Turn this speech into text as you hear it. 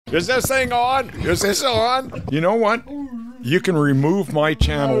Is this thing on? Is this on? You know what? You can remove my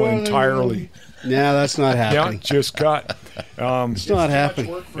channel entirely. Yeah, that's not happening. Yeah, just cut. It's not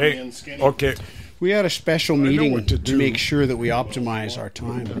happening. Hey, okay. We had a special meeting what to do. make sure that we optimize our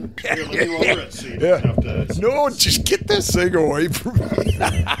time. No, just get this thing away from me.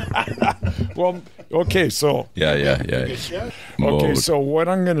 Well, okay, so Yeah. okay, so what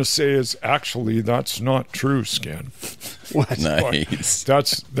I'm going to say is actually that's not true, Skin. What? Nice.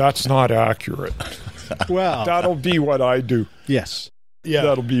 That's not accurate. Well, That'll be what I do. yes. Yeah,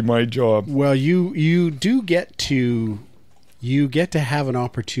 that'll be my job. Well, you do get to have an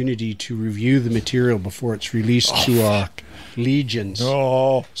opportunity to review the material before it's released to our legions.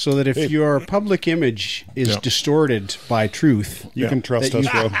 Oh, So that if your public image is distorted by truth, You can trust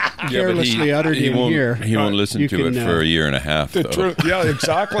us, Rob. carelessly uttered in won't, here. He won't listen you to can, it for a year and a half. the Though. truth. Yeah,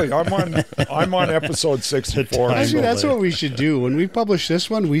 exactly. I'm on episode 64. Actually, that's what we should do. When we publish this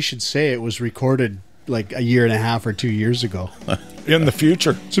one, we should say it was recorded like a year and a half or 2 years ago. In the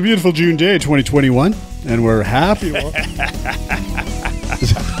future. It's a beautiful June day, 2021, and we're happy.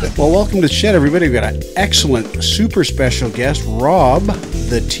 Well, welcome to the shed, everybody. We've got an excellent, super special guest. Rob,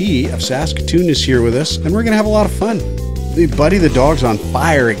 the T of Saskatoon, is here with us, and we're going to have a lot of fun. Buddy the dog's on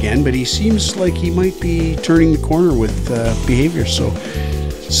fire again, but he seems like he might be turning the corner with behavior. So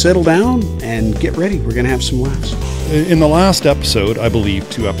settle down and get ready. We're going to have some laughs. In the last episode, I believe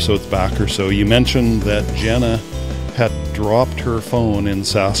 2 episodes back or so, you mentioned that Jenna had dropped her phone in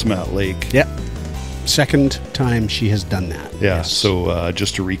Saskatoon Lake. Yep. Second time she has done that. Yeah, Yes. so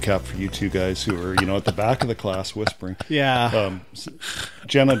just to recap for you two guys who are, at the back of the class whispering. Yeah.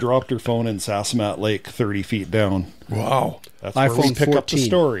 Jenna dropped her phone in Saskatoon Lake 30 feet down. Wow. That's where we iPhone pick up the 14.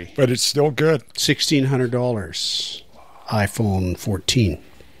 story. But it's still good. $1,600 iPhone 14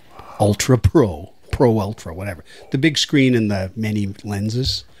 Ultra Pro Ultra, whatever. The big screen and the many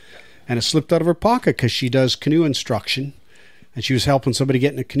lenses. And it slipped out of her pocket because she does canoe instruction. And she was helping somebody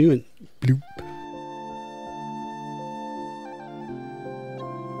get in a canoe and bloop.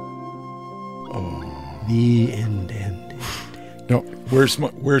 The end. No,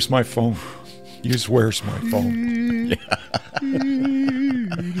 where's my phone? Use where's my phone?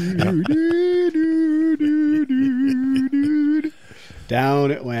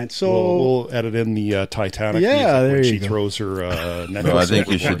 Down it went. So We'll edit in the Titanic Yeah, music there when you she go. throws her necklace. No, I think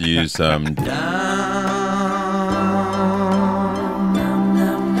you overboard. should use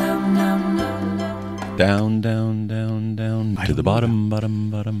down to the bottom. I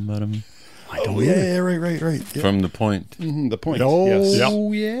don't Yeah, right. Yeah. From the point. The point. Oh, Yes.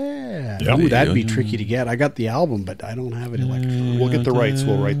 yeah. Yep. Ooh, that'd be tricky to get. I got the album, but I don't have it electronic. We'll get the rights.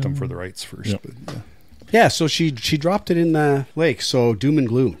 We'll write them for the rights first. Yep. But, yeah. Yeah, so she dropped it in the lake. So doom and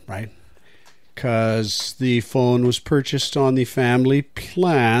gloom, right? Because the phone was purchased on the family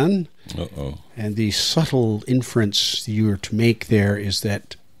plan. Uh-oh. And the subtle inference you are to make there is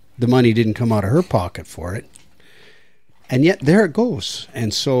that the money didn't come out of her pocket for it. And yet there it goes.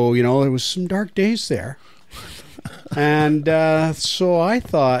 And so, there was some dark days there. And so I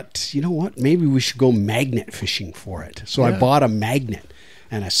thought, you know what? Maybe we should go magnet fishing for it. So I bought a magnet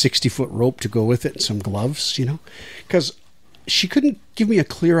and a 60-foot rope to go with it and some gloves, because she couldn't give me a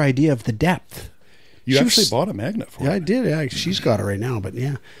clear idea of the depth. You She actually was- bought a magnet for Yeah, it. I did. Yeah, she's got it right now, but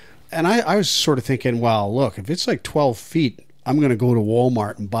yeah. And I was sort of thinking, well, look, if it's like 12 feet, I'm going to go to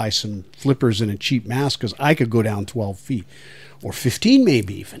Walmart and buy some flippers and a cheap mask because I could go down 12 feet or 15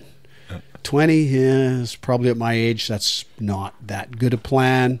 maybe even. 20 is probably at my age. That's not that good a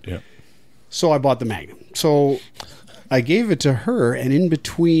plan. Yeah. So I bought the Magnum. So I gave it to her, and in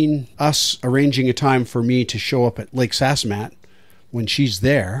between us arranging a time for me to show up at Lake Saskatoon when she's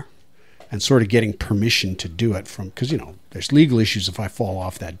there and sort of getting permission to do it because, there's legal issues if I fall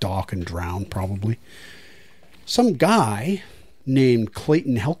off that dock and drown probably. Some guy named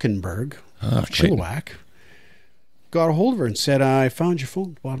Clayton Helkenberg of Chilliwack got a hold of her and said, I found your phone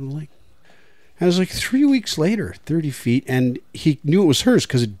at the bottom of the lake. And it was like 3 weeks later, 30 feet, and he knew it was hers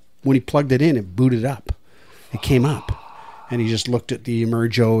because when he plugged it in, it booted up. It came up. And he just looked at the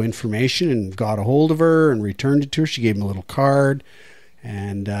Emergo information and got a hold of her and returned it to her. She gave him a little card,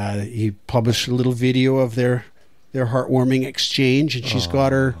 and he published a little video of their heartwarming exchange, and she's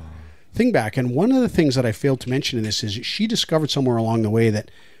got her thing back. And one of the things that I failed to mention in this is she discovered somewhere along the way that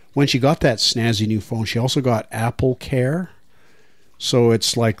when she got that snazzy new phone, she also got Apple Care. So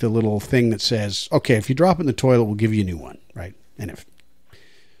it's like the little thing that says, okay, if you drop it in the toilet, we'll give you a new one, right?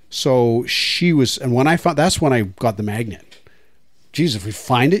 So she was, and when I found, that's when I got the magnet. Geez, if we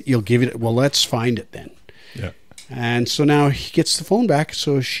find it, you'll give it, well, let's find it then. Yeah. And so now he gets the phone back.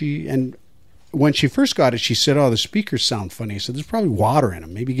 So and when she first got it, she said, "Oh, the speakers sound funny." I said, "There's probably water in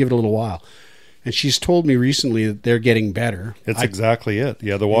them. Maybe give it a little while." And she's told me recently that they're getting better. It's exactly it.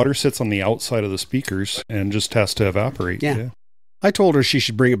 Yeah, the water sits on the outside of the speakers and just has to evaporate. Yeah. I told her she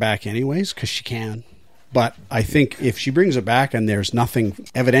should bring it back anyways, because she can. But I think if she brings it back and there's nothing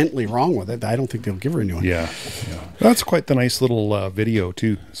evidently wrong with it, I don't think they'll give her a new one. Yeah. That's quite the nice little video,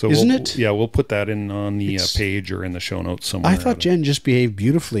 too. So Isn't it? Yeah, we'll put that in on the page or in the show notes somewhere. I thought Jen just behaved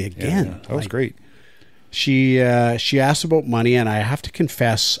beautifully again. Yeah, that was great. She asked about money, and I have to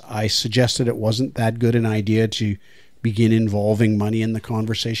confess, I suggested it wasn't that good an idea to begin involving money in the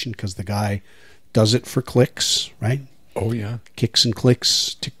conversation, because the guy does it for clicks, right? Oh, yeah. Kicks and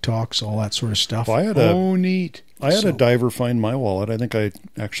clicks, TikToks, all that sort of stuff. Well, neat. I had a diver find my wallet. I think I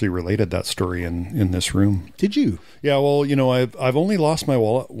actually related that story in this room. Did you? Yeah, well, I've only lost my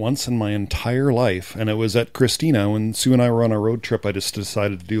wallet once in my entire life, and it was at Christina. When Sue and I were on a road trip, I just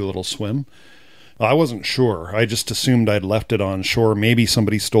decided to do a little swim. I wasn't sure. I just assumed I'd left it on shore. Maybe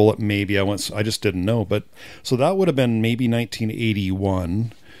somebody stole it. Maybe I just didn't know. But so that would have been maybe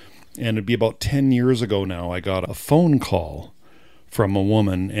 1981, and it'd be about 10 years ago now. I got a phone call from a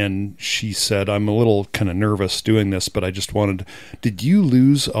woman, and she said, "I'm a little kind of nervous doing this, but I just wanted, did you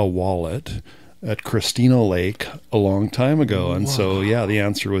lose a wallet at Christina Lake a long time ago?" And so, yeah, the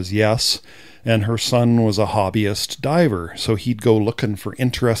answer was yes. And her son was a hobbyist diver, so he'd go looking for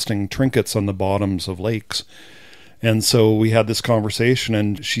interesting trinkets on the bottoms of lakes. And so we had this conversation,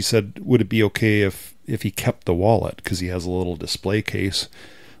 and she said, would it be okay if he kept the wallet, because he has a little display case?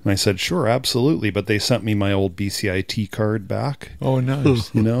 And I said, sure, absolutely. But they sent me my old BCIT card back. Oh,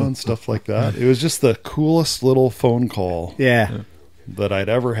 nice. And stuff like that. It was just the coolest little phone call. Yeah. That I'd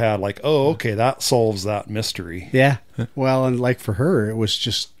ever had. Like, oh, okay, that solves that mystery. Yeah. Well, and like for her, it was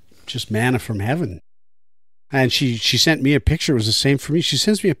just manna from heaven. And she sent me a picture. It was the same for me. She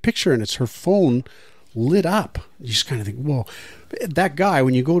sends me a picture, and it's her phone lit up. You just kind of think, whoa. That guy,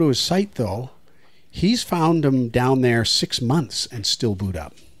 when you go to his site, though, he's found him down there 6 months and still boot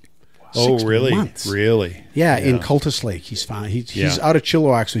up. Oh, 6 really? months. Really? Yeah, in Cultus Lake, he's found. He's out of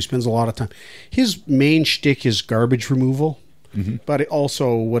Chilliwack, so he spends a lot of time. His main shtick is garbage removal, but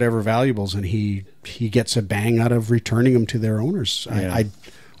also whatever valuables, and he gets a bang out of returning them to their owners. Yeah.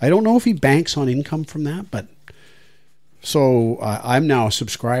 I don't know if he banks on income from that, but so I'm now a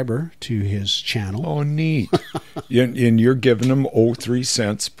subscriber to his channel. Oh, neat. And you're giving him 03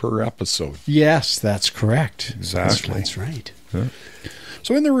 cents per episode. Yes, that's correct. Exactly. That's right. Yeah.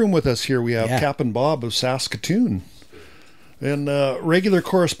 So in the room with us here, we have Yeah. Captain Bob of Saskatoon and regular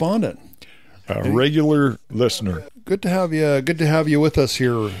correspondent. A regular listener. Good to have you. Good to have you with us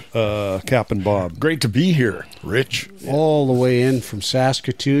here, Captain Bob. Great to be here, Rich. All the way in from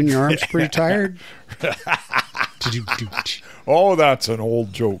Saskatoon. Your arm's pretty tired? Oh, that's an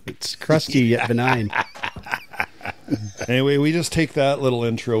old joke. It's crusty yet benign. Anyway, we just take that little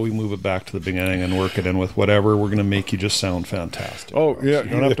intro, we move it back to the beginning and work it in with whatever. We're going to make you just sound fantastic. Oh, yeah. So you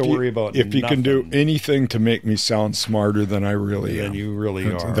don't have to worry about if you can do nothing. anything to make me sound smarter than I really am. Then you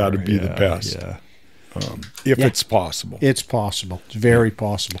really are. That'd be the best. Yeah. If it's possible. It's possible. It's very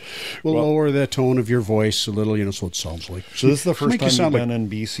possible. We'll lower the tone of your voice a little, so it sounds like. So this is the first Make you time you've sound been like in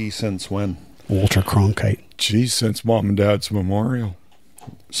BC since when? Walter Cronkite. Geez, since Mom and Dad's memorial.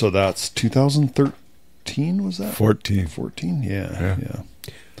 So that's 2013, was that? 14. 14? Yeah.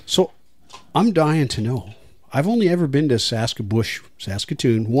 So I'm dying to know. I've only ever been to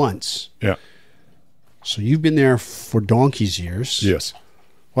Saskatoon once. Yeah. So you've been there for donkey's years. Yes.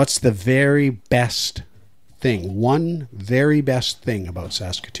 What's the very best thing? One very best thing about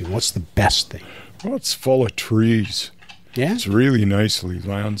Saskatoon. What's the best thing? Well, it's full of trees. Yeah? It's really nicely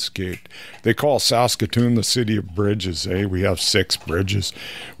landscaped. They call Saskatoon the city of bridges, eh? We have 6 bridges.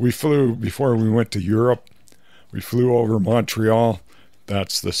 We flew, before we went to Europe, we flew over Montreal.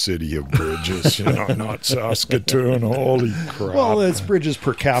 That's the city of bridges, not Saskatoon. Holy crap. Well, it's bridges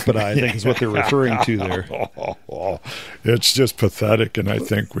per capita, I think, is what they're referring to there. It's just pathetic, and I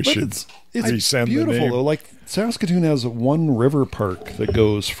think we should It's resend the beautiful, name. though. Like, Saskatoon has one river park that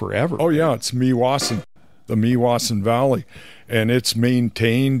goes forever. Oh, yeah, it's Meewasin, the Meewasin Valley, and it's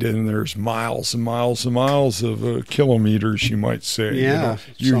maintained, and there's miles and miles and miles of kilometers, you might say. Yeah.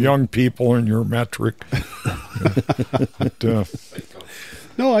 You young people and your metric. But,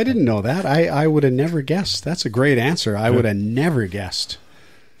 No, I didn't know that. I would have never guessed. That's a great answer. I would have never guessed.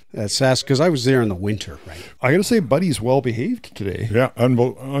 That's because I was there in the winter, right? I got to say, Buddy's well behaved today. yeah,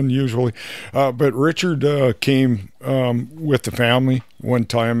 unusually. But Richard came with the family one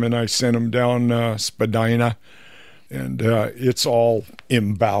time, and I sent him down Spadina, and it's all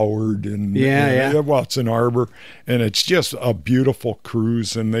embowered and well, it's an arbor, and it's just a beautiful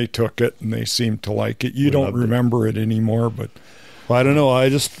cruise. And they took it, and they seemed to like it. You don't remember it anymore, but well, I don't know. I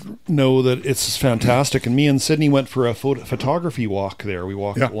just know that it's fantastic. And me and Sydney went for a photography walk there. We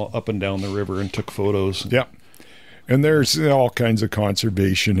walked up and down the river and took photos. Yeah, and there's all kinds of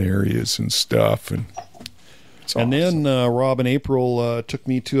conservation areas and stuff, and then Rob and April took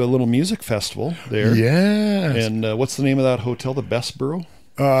me to a little music festival there. Yeah. And what's the name of that hotel? The Bessborough?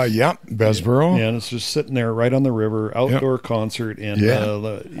 Yeah, Bessborough. Yeah, and it's just sitting there right on the river, outdoor concert. And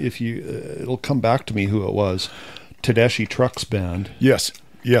if you, it'll come back to me who it was. Tedeschi Trucks Band. Yes.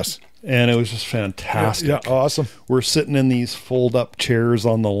 And it was just fantastic. Yeah, awesome. We're sitting in these fold-up chairs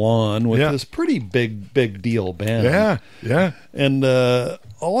on the lawn with this pretty big deal band. Yeah. And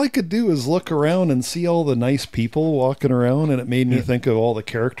all I could do is look around and see all the nice people walking around, and it made me think of all the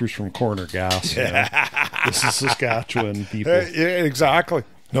characters from Corner Gas. This is Saskatchewan people. Yeah, exactly.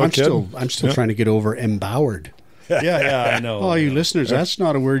 No I'm kidding. still trying to get over embowered. Yeah, I know. Oh, you listeners, that's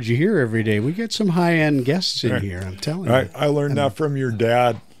not a word you hear every day. We get some high-end guests in here, I'm telling you. I learned that from your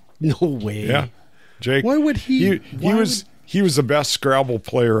dad. No way. Yeah. Jake. Why would he? He was the best Scrabble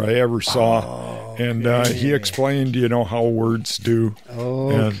player I ever saw. And he explained, how words do.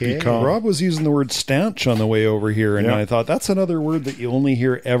 Okay. Rob was using the word stanch on the way over here, and I thought that's another word that you only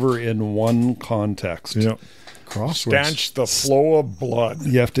hear ever in one context. Yeah. Crosswords. Stanch the flow of blood.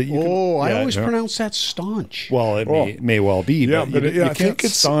 You have to. I always pronounce that staunch. Well, it may well be, but you can't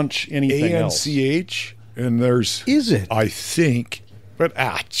staunch anything else. ANCH, and there's. Is it? I think. But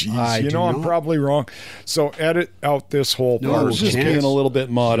geez, I'm probably wrong. So edit out this whole part. I was just being a little bit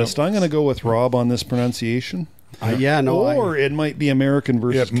modest. I'm going to go with Rob on this pronunciation. Or it might be American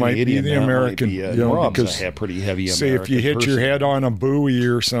versus Canadian. Might be the American. Rob's because a pretty heavy American. Say if you hit your head on a buoy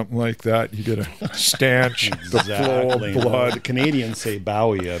or something like that, you get a stanch the flow of blood. The Canadians say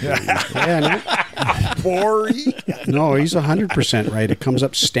Bowie, I believe. Bory. No, he's 100% right. It comes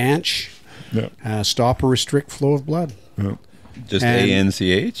up stanch. Yeah. Stop or restrict flow of blood. Yeah. Just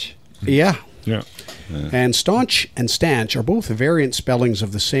ANCH? Yeah. Yeah. And staunch and stanch are both variant spellings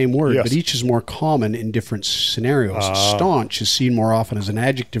of the same word, Yes. but each is more common in different scenarios. Staunch is seen more often as an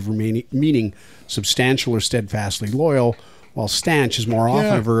adjective meaning substantial or steadfastly loyal, while stanch is more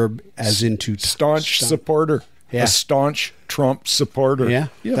often a verb as into staunch supporter. Yeah. A staunch Trump supporter. Yeah.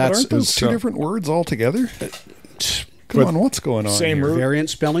 But aren't those two different words altogether? Come on, what's going on same here? root. Variant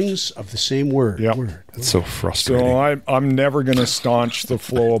spellings of the same word. Yeah. That's so frustrating. So I'm never going to staunch the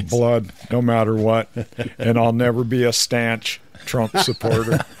flow of blood, no matter what, and I'll never be a stanch Trump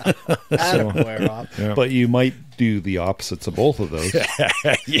supporter. But you might do the opposites of both of those.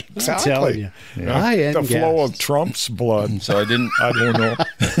 Exactly. I'm telling you. The flow of Trump's blood. So I don't know.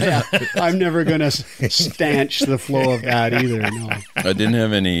 I'm never going to stanch the flow of that either. No. I didn't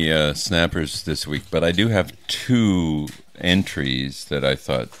have any snappers this week, but I do have two entries that I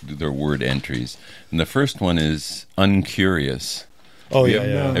thought they're word entries. And the first one is uncurious. Oh,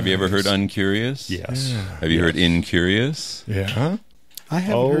 Have you ever heard uncurious? Yes. Have you heard incurious? Yeah. I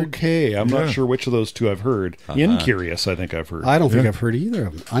haven't heard. Okay, I'm not sure which of those two I've heard. Incurious, I think I've heard. I don't think I've heard either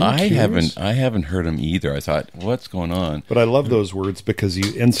of them. I haven't heard them either. I thought, what's going on? But I love those words because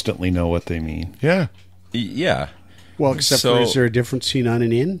you instantly know what they mean. Yeah. Yeah. Well, except for, is there a difference between on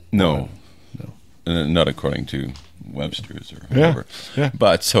and in? No. Not according to Webster's or whatever. Yeah.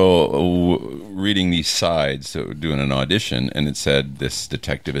 But so reading these sides, so doing an audition, and it said this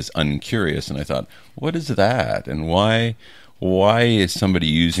detective is uncurious, and I thought, what is that? And why is somebody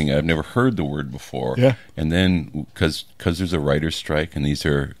using it? I've never heard the word before. Yeah. And then because there's a writer's strike and these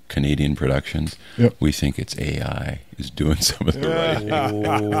are Canadian productions, we think it's AI is doing some of the writing.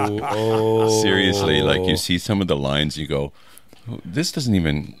 Seriously, like you see some of the lines, you go, this doesn't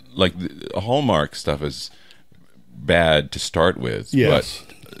even, like the Hallmark stuff is bad to start with. Yes.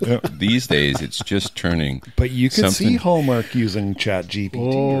 But these days it's just turning. But you can something. see Hallmark using ChatGPT.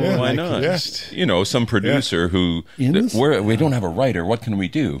 Oh, Why not? Yeah. Some producer who we don't have a writer. What can we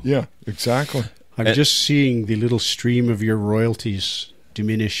do? Yeah, exactly. I'm just seeing the little stream of your royalties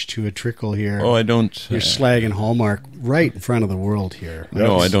diminish to a trickle here. Oh, I don't. You're slagging Hallmark right in front of the world here.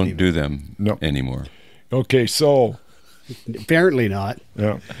 No, I don't do them anymore. Okay, so apparently not.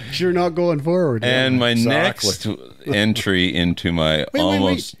 Yeah. You're not going forward. And my next entry into my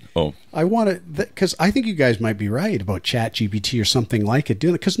wait. I want to, because I think you guys might be right about ChatGPT or something like it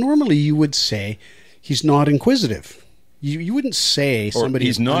doing it. Because normally you would say he's not inquisitive. You wouldn't say somebody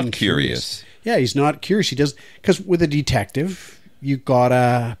he's not curious. Yeah, he's not curious. He does, because with a detective, you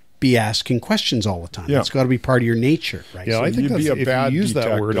gotta be asking questions all the time. Yeah. It's got to be part of your nature, right? Yeah, So I think you'd that's, be a if bad you use that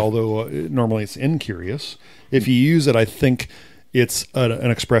detective. word, although normally it's incurious, if you use it, I think it's an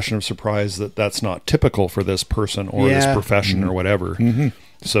expression of surprise that that's not typical for this person or this Yeah. profession or whatever.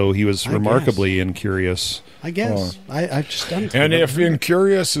 So he was I remarkably incurious. I guess. I've just done it. And if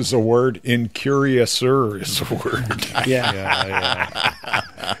incurious is a word, incuriouser is a word. Yeah. Yeah.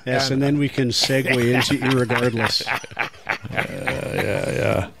 Yes, and then we can segue into irregardless.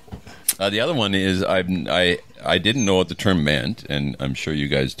 The other one is I didn't know what the term meant, and I'm sure you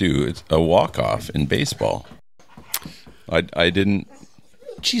guys do. It's a walk-off in baseball. I didn't.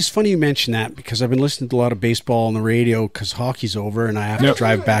 Geez, funny you mention that because I've been listening to a lot of baseball on the radio because hockey's over and I have to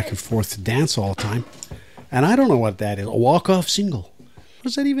drive back and forth to dance all the time. And I don't know what that is. A walk-off single. What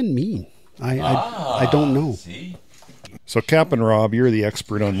does that even mean? I don't know. See? So, Captain Rob, you're the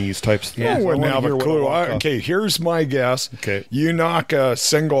expert on these types of things. Yeah. I wouldn't wanna have hear a what clue. a walk-off- Okay, here's my guess. Okay. You knock a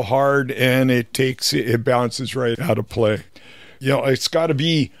single hard and it bounces right out of play. You know, it's got to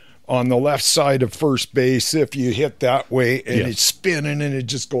be on the left side of first base if you hit that way and Yes. it's spinning and it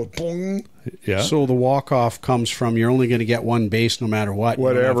just goes boom, Yeah. So the walk-off comes from you're only going to get one base no matter what. You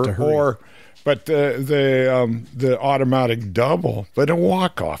don't have to whatever. hurry. But the automatic double, but a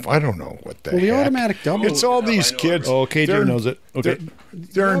walk-off. I don't know what the Well, the heck. automatic double- It's all these kids. Oh, KJ They're- knows it. Okay.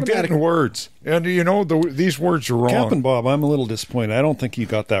 They're automatic- inventing words. And, you know, these words are wrong. Captain Bob, I'm a little disappointed. I don't think you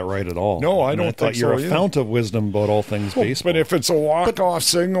got that right at all. No, I And don't I thought think you're so a either. fount of wisdom about all things baseball. But if it's a walk-off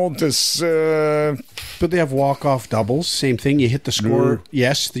single, this But they have walk-off doubles. Same thing. You hit the score. No.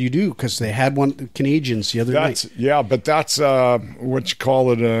 Yes, you do because they had one the Canadians the other that's night. but that's what you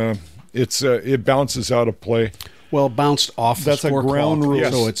call it. It bounces out of play. Well, bounced off. that's the a score ground clock. rules.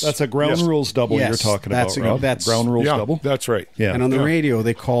 Yes. So it's That's a ground yes. rules double Yes, you're talking that's about, Rob. that's- ground rules Yeah, double. that's right. Yeah. and on the Yeah. radio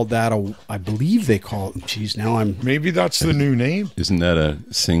they called that I believe they call it. Geez, now I'm. Maybe that's the new name. Isn't that a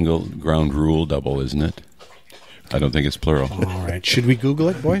single ground rule double, isn't it? I don't think it's plural. All right, should we Google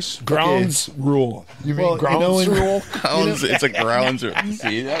it, boys? Grounds rule. You mean Well, grounds rule? Grounds, it's a grounds rule.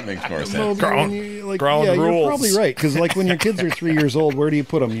 See, that makes more sense. Well, Ground- when you, like, ground yeah, rules. You're probably right because, like, when your kids are 3 years old, where do you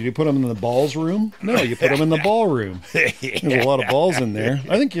put them? Do you put them in the balls room? No, you put them in the ball room. There's a lot of balls in there.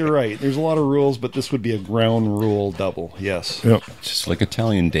 I think you're right. There's a lot of rules, but this would be a ground rule double. Yes. Yeah. Just like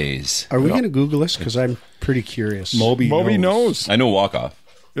Italian days. Are we going to Google this? Because I'm pretty curious. Moby knows. I know walk-off.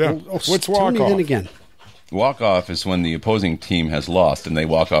 Yeah. What's Tell me then walk-off? again. Walk-off is when the opposing team has lost and they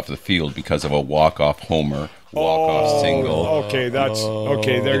walk off the field because of a walk-off homer, walk-off single. Okay, that's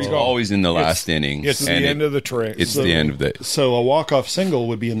okay. There It's you go. always in the last inning. It's the and end of the train. It's the end of the... So a walk-off single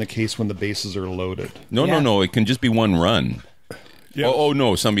would be in the case when the bases are loaded. No. It can just be one run. Yeah. Oh,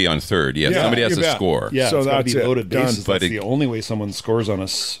 no, somebody on third. Yes, Yeah, somebody has you to bet. score. Yeah, So it's gotta that's be it. loaded Done. bases. But That's it- the only way someone scores on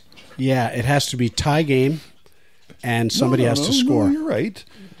us. Yeah, it has to be tie game, and somebody has to score. No, you're right.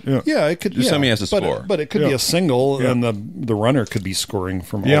 Yeah. It could. Just somebody has to score. But it could be Yeah. a single, Yeah. and the runner could be scoring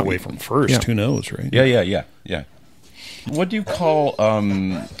from all Yeah. the way from first. Yeah. Who knows, right? Yeah. What do you call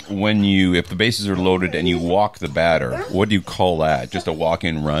when you, if the bases are loaded and you walk the batter, what do you call that? Just a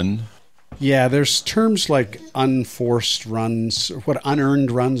walk-in run? Yeah, there's terms like unforced runs, what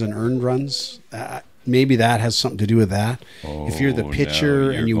unearned runs and earned runs. Maybe that has something to do with that. If you're the Oh, pitcher now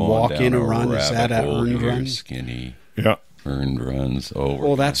and you're you going walk down in a run, is that rabbit an hole earned here, run? Skinny. Yeah. Earned runs over.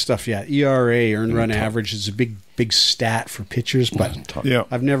 Well, that stuff, yeah. ERA, earned run average, is a big stat for pitchers, but Yeah.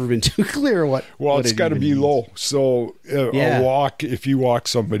 I've never been too clear what. Well, what it's it got to even be means. low. So Yeah. a walk, if you walk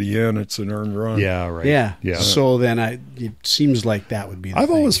somebody in, it's an earned run. Yeah, right. Yeah. Yeah. So then it seems like that would be the I've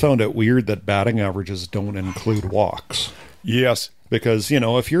thing. always found it weird that batting averages don't include walks. Yes. Because,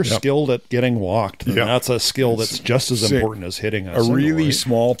 if you're skilled at getting walked, then Yeah. that's a skill that's just as Say, important as hitting a A single, really right?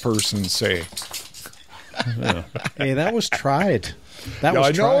 small person say. Hey, that was tried. That Yeah, was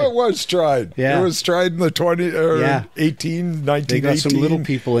I tried. know it was tried. Yeah. It was tried in the 1918. They got some little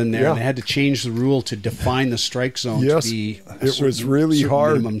people in there, Yeah. and they had to change the rule to define the strike zone Yes. to be a It was really certain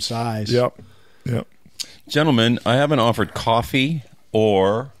hard. minimum size. Yep. Yep. Gentlemen, I haven't offered coffee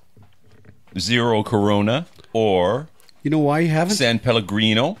or zero Corona or You know why you haven't? San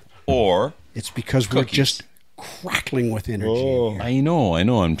Pellegrino or... It's because we're Cookies. just crackling with energy. Oh. I know.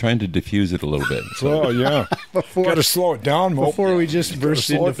 I'm trying to diffuse it a little bit. So Oh, yeah. Got to slow it down, Mo. Before we just burst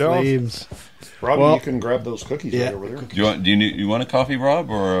slow into it down. flames. Robbie, Well- you can grab those cookies Yeah. right over there. you want a coffee, Rob,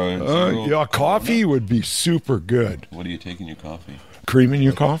 or a zero? Yeah, coffee would be super good. What do you take in your coffee? Cream in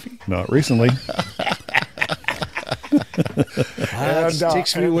your coffee? Not recently. That And,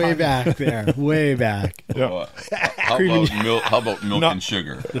 takes me way back there. Way back. Yeah. How about milk? How about milk and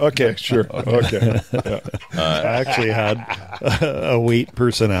sugar? Okay, sure. Okay. Yeah. I actually had a wait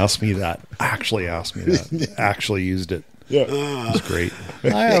person ask me that. Actually asked me that. Actually used it. Yeah. It's great.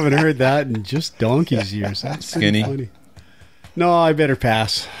 I haven't heard that in just donkey's years. That's pretty Skinny. funny. No, I better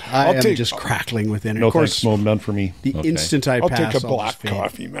pass. I I'll am take- just crackling with energy. No of course, thanks, no, none for me. the Okay. instant I I'll pass, take a I'll black just fade.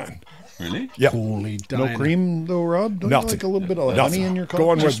 coffee, man. Really? Yeah. Holy No Dinah. cream though, Rob? Don't you Nothing. like a little bit of Nothing. honey in your coffee?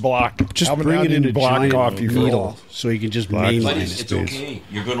 Going with black. Just Haven't bring had it in any a black giant coffee for a needle while. so you can just Black mainline Buddy, it. It's okay.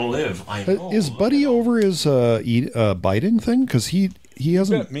 You're going to live. I know. Is Buddy over his biting thing? Because he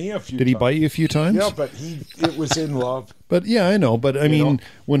hasn't. Bit me a few Did he times. bite you a few times? Yeah, but it was in love. But yeah, I know. But I mean, know?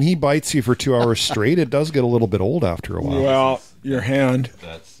 when he bites you for 2 hours straight, it does get a little bit old after a while. Well, your hand.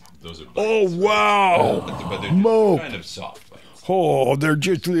 Those are Oh, wow. but they're Mo. kind of soft bites. Oh, they're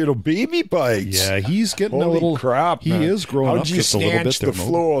just little baby bites. Yeah, he's getting Holy a little. crap, He man. is growing How'd up you just a little bit stanch there. the Mo.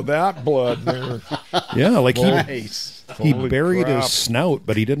 flow of that blood there? Yeah, like Nice. he Holy buried crap. his snout,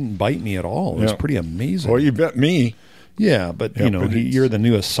 but he didn't bite me at all. It was Yeah. pretty amazing. Well, you bet me. Yeah, but Yeah, you know, but it's- you're the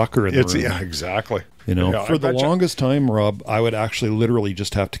newest sucker in the It's room. yeah, exactly. You know, Yeah, for I the betcha. longest time, Rob, I would actually literally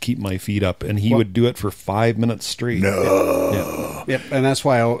just have to keep my feet up, and he would do it for 5 minutes straight. No. Yep, and that's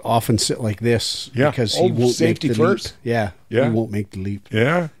why I often sit like this. Yeah. Because Oh, he won't safety make the first. leap. Yeah. Yeah. He won't make the leap.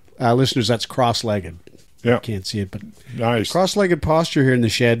 Yeah, Listeners, that's cross-legged. yeah, Can't see it, but nice. cross-legged posture here in the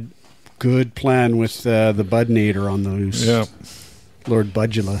shed. Good plan with the Budnator on the loose. Yeah, Lord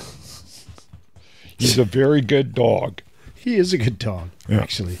Budula. he's a very good dog. He is a good dog, Yeah.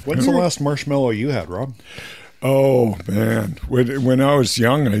 actually. When's the last marshmallow you had, Rob? Oh man, when I was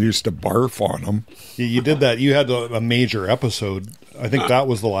young, I used to barf on him. You did that. You had a major episode. I think that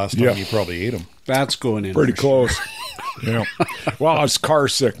was the last time Yeah. you probably ate them. That's going in. Pretty for sure. close. Yeah. Well, it's car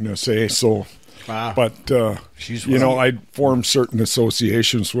sickness, eh? So, Wow. but you know, I formed certain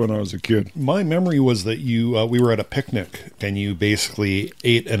associations when I was a kid. My memory was that you we were at a picnic and you basically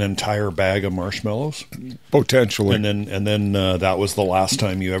ate an entire bag of marshmallows, Potentially. and then that was the last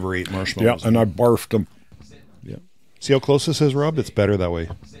time you ever ate Yeah, marshmallows. and I barfed them. Yeah. See how close this is, Rob? It's better that way.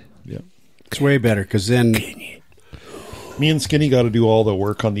 Yeah. It's way better because then Me and Skinny got to do all the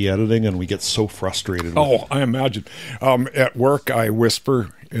work on the editing, and we get so frustrated. With Oh, I imagine. At work, I whisper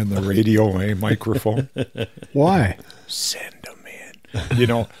in the radio microphone, why? send them in. You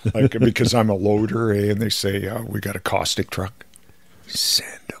know, like because I'm a loader, and they say, we got a caustic truck.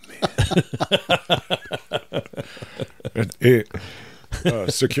 Send them in.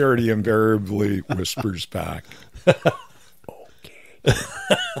 Security invariably whispers back.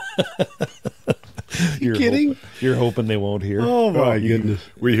 You're kidding? You're hoping they won't hear. Oh my you- goodness,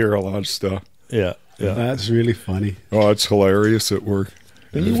 We hear a lot of stuff. Yeah. Yeah. that's really funny. Oh, it's hilarious at work.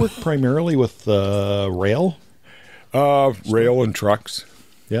 And you work primarily with rail? Rail and trucks.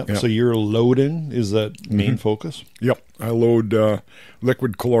 Yeah. Yeah. So your loading is that main focus? Yep, I load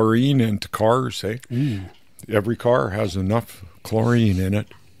liquid chlorine into cars. Every car has enough chlorine in it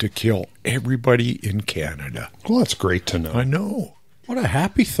to kill everybody in Canada. Well, that's great to know. I know. What a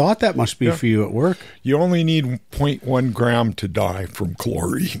happy thought that must be for you at work. You only need 0.1 gram to die from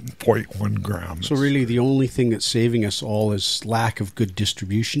chlorine. 0.1 grams. So really, the only thing that's saving us all is lack of good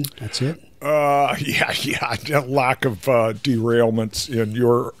distribution. That's it. yeah, lack of derailments in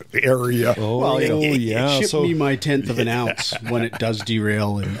your area. Oh, yeah. Ship So, me my 1/10 of an ounce when it does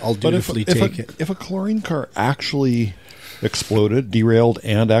derail, and I'll but dutifully take it. if a chlorine car actually exploded, derailed,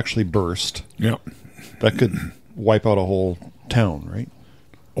 and actually burst, Yeah. that could wipe out a whole town, right?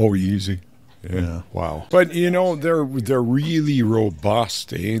 Oh, easy. Yeah. Wow. But you know they're really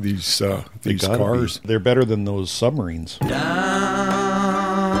robust, eh? These Gotta cars. be. They're better than those submarines.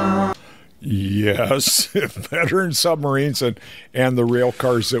 Yes, better than submarines and the rail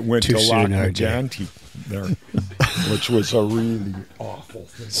cars that went Too to soon, Lac RJ. Mégantic there, which was a really awful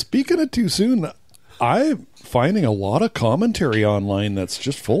thing. Speaking of too soon, I'm finding a lot of commentary online that's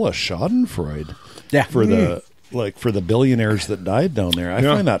just full of Schadenfreude. Yeah. For the billionaires that died down there. I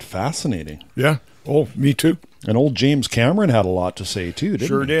Yeah. find that fascinating. Yeah. Oh, me too. And old James Cameron had a lot to say too, didn't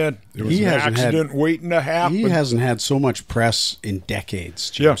Sure he? did. It was He an hasn't had- accident waiting to happen. He hasn't had so much press in decades,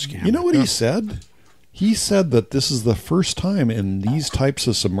 James Cameron. You know what he said? He said that this is the first time in these types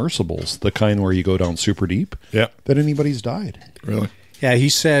of submersibles, the kind where you go down super deep, Yeah. that anybody's died. Really? Yeah, he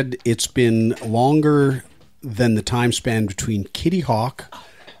said it's been longer than the time span between Kitty Hawk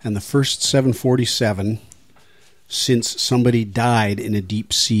and the first 747 since somebody died in a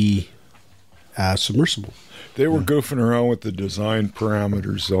deep sea submersible. They were goofing around with the design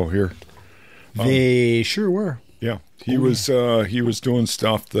parameters, though. Here, They sure were. yeah, he was doing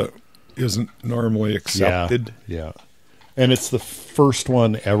stuff that isn't normally accepted. Yeah. And it's the first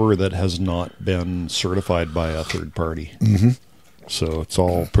one ever that has not been certified by a third party. Mm-hmm. So it's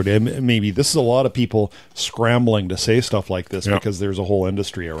all pretty. Maybe this is a lot of people scrambling to say stuff like this Yeah. because there's a whole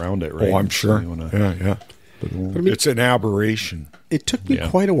industry around it, right? Oh, I'm sure. So you wanna- Yeah. It's an aberration. It took me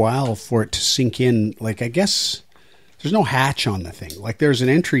quite a while for it to sink in. Like, I guess there's no hatch on the thing. Like, there's an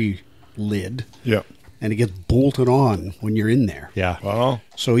entry lid. Yeah. And it gets bolted on when you're in there. Yeah. Well,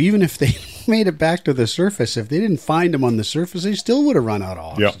 So even if they made it back to the surface, if they didn't find them on the surface, they still would have run out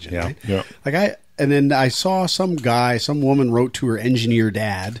of oxygen. Yeah, Right? yeah. And then I saw some woman wrote to her engineer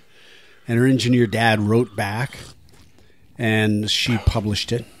dad, and her engineer dad wrote back, and she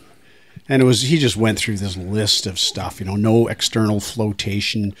published it. And he just went through this list of stuff, no external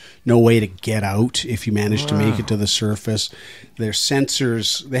flotation, no way to get out if you managed to make it to the surface. There's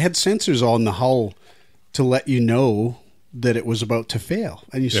sensors. They had sensors on the hull to let you know that it was about to fail.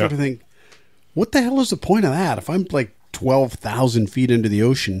 And you sort of think, what the hell is the point of that? If I'm like 12,000 feet into the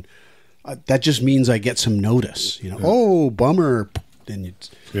ocean, that just means I get some notice. Oh, bummer. And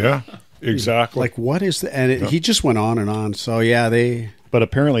yeah, exactly. like, what is the... And he just went on and on. So, yeah, But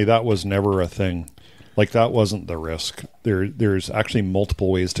apparently that was never a thing. Like, that wasn't the risk. There's actually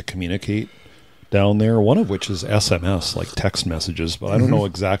multiple ways to communicate down there, one of which is SMS, like text messages. But I don't know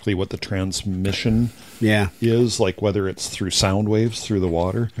exactly what the transmission is, like whether it's through sound waves through the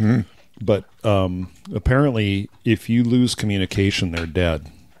water. Mm-hmm. But apparently, if you lose communication, they're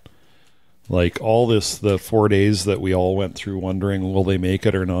dead. Like, the 4 days that we all went through wondering, will they make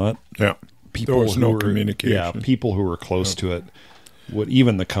it or not? Yeah. There was no communication. Yeah, people who were close to it,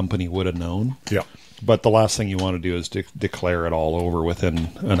 even the company would have known. Yeah. But the last thing you want to do is declare it all over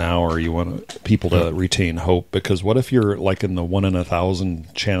within an hour. You want people to retain hope, because what if you're like in the 1 in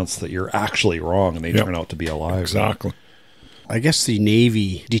 1,000 chance that you're actually wrong and they turn out to be alive? Exactly. I guess the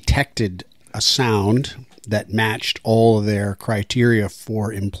Navy detected a sound that matched all of their criteria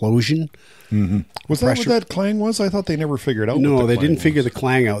for implosion. Mm-hmm. Was that what that clang was? I thought they never figured out. No, what they didn't figure the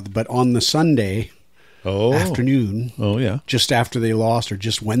clang out. But on the Sunday afternoon, just after they lost, or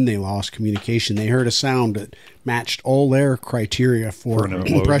just when they lost communication, they heard a sound that matched all their criteria for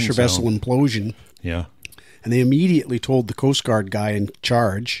an pressure vessel implosion. Yeah. And they immediately told the Coast Guard guy in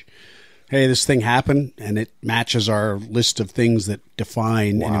charge, hey, this thing happened, and it matches our list of things that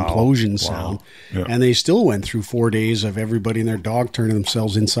define an implosion sound. Yeah. And they still went through 4 days of everybody and their dog turning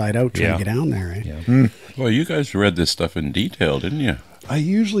themselves inside out trying to get down there. Right? Yeah. Well, you guys read this stuff in detail, didn't you? I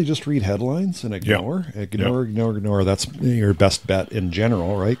usually just read headlines and ignore. That's your best bet in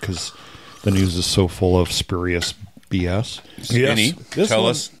general, right? Because the news is so full of spurious BS. Skinny, tell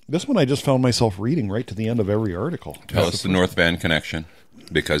us. This one I just found myself reading right to the end of every article. Tell us the North Van connection.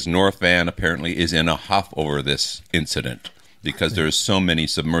 Because North Van apparently is in a huff over this incident, because there's so many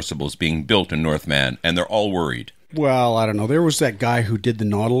submersibles being built in North Van, and they're all worried. Well, I don't know. There was that guy who did the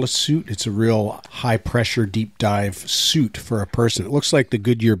Nautilus suit. It's a real high-pressure, deep-dive suit for a person. It looks like the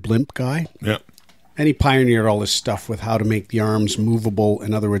Goodyear blimp guy. Yeah. And he pioneered all this stuff with how to make the arms movable.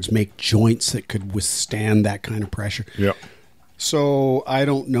 In other words, make joints that could withstand that kind of pressure. Yeah. So I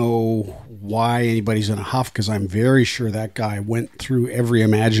don't know why anybody's in a huff, because I'm very sure that guy went through every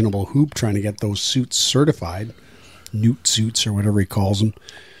imaginable hoop trying to get those suits certified. Newt suits or whatever he calls them.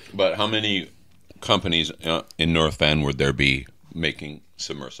 But how many companies in North Van would there be making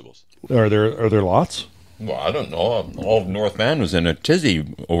submersibles? Are there lots? Well, I don't know. All of North Van was in a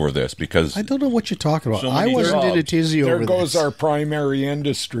tizzy over this, because I don't know what you're talking about. So I many wasn't in a jobs. tizzy There over goes this. our primary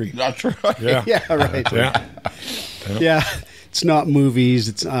industry. that's right. Yeah. Yeah, right. Yeah. Yeah, it's not movies.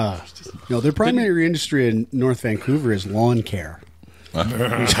 It's their primary industry in North Vancouver is lawn care.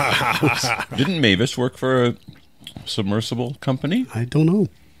 Didn't Mavis work for a submersible company? I don't know.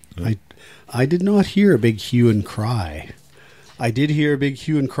 I did not hear a big hue and cry. I did hear a big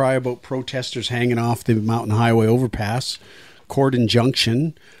hue and cry about protesters hanging off the Mountain Highway overpass, court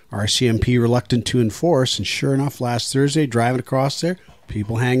injunction, RCMP reluctant to enforce, and sure enough, last Thursday, driving across there,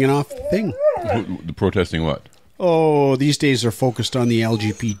 people hanging off the thing. The protesting what? Oh, these days they're focused on the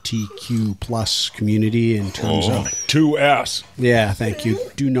LGBTQ plus community in terms of... 2S. Yeah, thank you.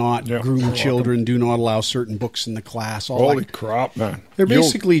 Do not groom you're children. Do not allow certain books in the class. All Holy that. crap, man. They're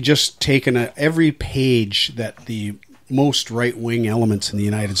basically just taking every page that the most right-wing elements in the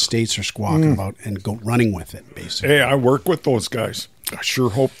United States are squawking about and running with it, basically. Hey, I work with those guys. I sure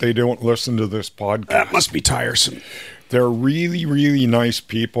hope they don't listen to this podcast. That must be tiresome. They're really, really nice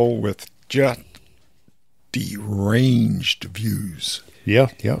people with just deranged views. Yeah.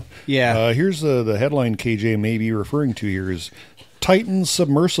 Yeah. Here's the headline KJ may be referring to here is Titan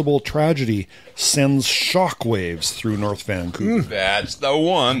submersible tragedy sends shockwaves through North Vancouver. That's the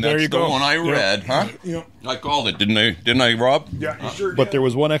one. That's There you the go. one I Yeah. read, huh? Yeah. I called it, didn't I, Rob? Yeah, you sure But did. there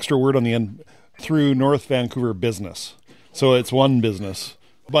was one extra word on the end, through North Vancouver business. So it's one business.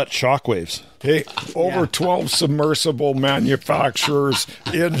 But shockwaves. Hey, over 12 submersible manufacturers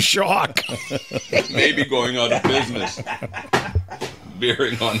in shock. Maybe going out of business.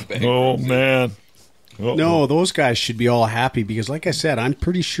 Bearing on bankruptcy. Oh, man. No, those guys should be all happy because, like I said, I'm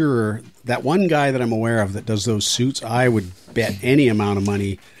pretty sure that one guy that I'm aware of that does those suits, I would bet any amount of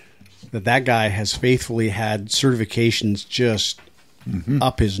money that guy has faithfully had certifications just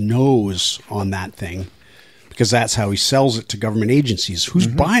up his nose on that thing because that's how he sells it to government agencies. Who's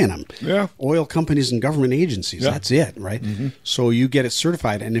buying them? Yeah. Oil companies and government agencies. Yeah. That's it, right? So you get it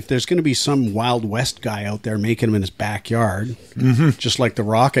certified. And if there's going to be some Wild West guy out there making them in his backyard, just like the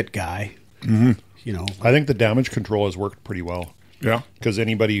rocket guy, you know. I think the damage control has worked pretty well. Yeah. Because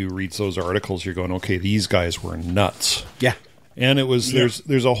anybody who reads those articles, you're going, okay, these guys were nuts. Yeah. And it was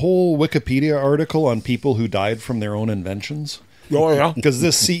there's a whole Wikipedia article on people who died from their own inventions. Oh, yeah. Because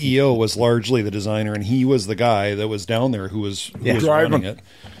this CEO was largely the designer, and he was the guy that was down there who was running it.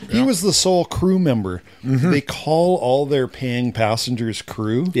 He was the sole crew member. They call all their paying passengers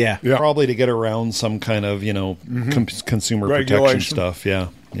crew. Yeah. Probably to get around some kind of, consumer protection Regulation. stuff. Yeah.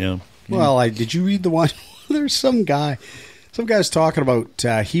 Well, did you read the one? There's some guy's talking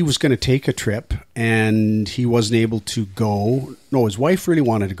about he was going to take a trip and he wasn't able to go. No, his wife really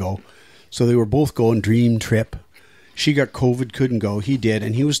wanted to go. So they were both going, dream trip. She got COVID, couldn't go. He did.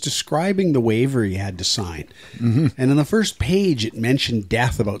 And he was describing the waiver he had to sign. And in the first page, it mentioned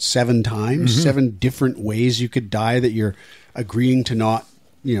death about 7 times, 7 different ways you could die that you're agreeing to not,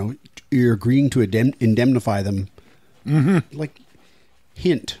 you're agreeing to indemnify them. Like,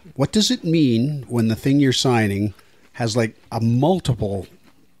 hint, what does it mean when the thing you're signing has like a multiple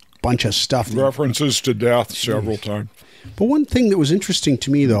bunch of stuff? References to death several times. But one thing that was interesting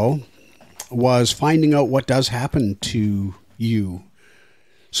to me, though, was finding out what does happen to you.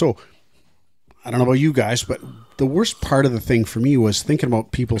 So, I don't know about you guys, but the worst part of the thing for me was thinking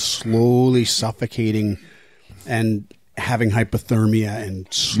about people slowly suffocating and having hypothermia and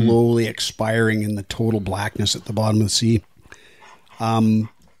slowly expiring in the total blackness at the bottom of the sea.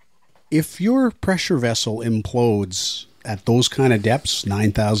 If your pressure vessel implodes at those kind of depths,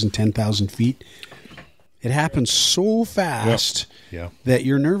 9,000, 10,000 feet, it happens so fast that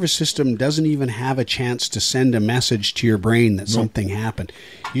your nervous system doesn't even have a chance to send a message to your brain that something happened.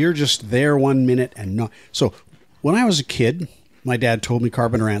 You're just there 1 minute and not. So when I was a kid, my dad told me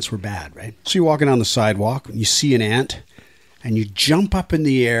carpenter ants were bad, right? So you're walking on the sidewalk and you see an ant and you jump up in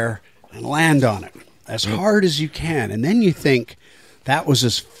the air and land on it as hard as you can. And then you think, that was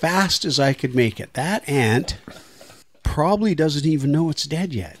as fast as I could make it. That ant probably doesn't even know it's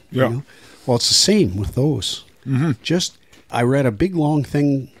dead yet. Yeah. You know? Well, it's the same with those. I read a big, long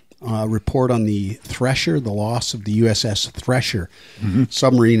thing, report on the Thresher, the loss of the USS Thresher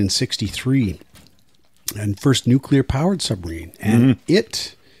submarine in 1963, and first nuclear-powered submarine. And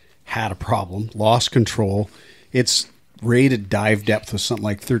it had a problem, lost control. Its rated dive depth was something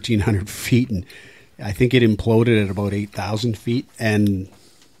like 1,300 feet, and I think it imploded at about 8,000 feet, and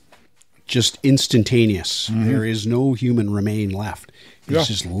just instantaneous. There is no human remain left. It's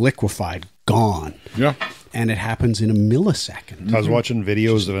just liquefied, gone. Yeah. And it happens in a millisecond. I was watching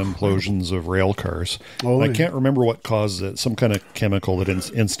videos of implosions of rail cars. I can't remember what caused it. Some kind of chemical that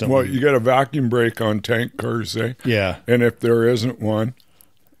instantly... Well, you get a vacuum brake on tank cars, eh? Yeah. And if there isn't one,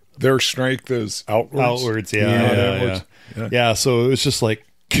 their strength is outwards. Outwards, yeah. So it was just like...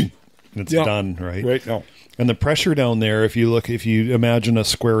 It's done, right? Right now. And the pressure down there, if you imagine a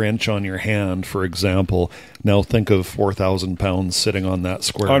square inch on your hand, for example, now think of 4,000 pounds sitting on that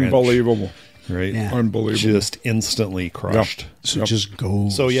square Unbelievable. inch. Right? Yeah. Unbelievable. Just instantly crushed. So it just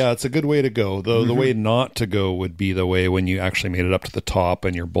goes. So yeah, it's a good way to go. The way not to go would be the way when you actually made it up to the top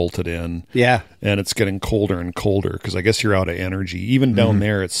and you're bolted in. Yeah. And it's getting colder and colder because I guess you're out of energy. Even down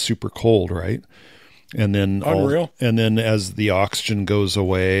there, it's super cold, right? And then and then as the oxygen goes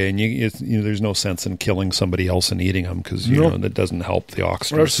away, and there's no sense in killing somebody else and eating them because that doesn't help the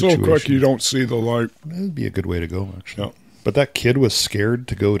oxygen situation. So quick you don't see the light. That'd be a good way to go, actually. Yeah. But that kid was scared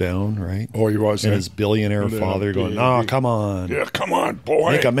to go down, right? Oh, he was. And his billionaire father going, "No, come on, come on,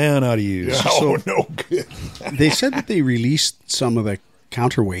 boy, make a man out of you." Yeah, so, no kid. They said that they released some of the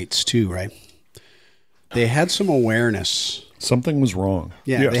counterweights too, right? They had some awareness. Something was wrong.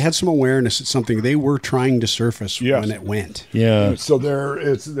 Yeah, they had some awareness that something they were trying to surface when it went. Yeah. So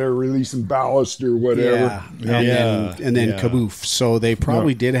they're releasing ballast or whatever. Yeah. And then kaboof. So they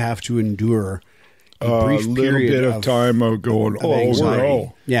probably did have to endure a brief little period bit of time of going,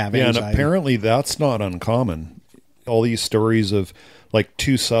 anxiety. Yeah, and apparently that's not uncommon. All these stories of like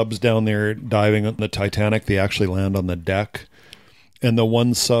 2 subs down there diving on the Titanic, they actually land on the deck, and the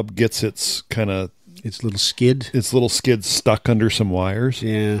one sub gets its kind of Its little skid. Its little skid stuck under some wires.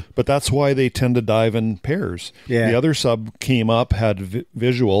 Yeah. But that's why they tend to dive in pairs. Yeah. The other sub came up, had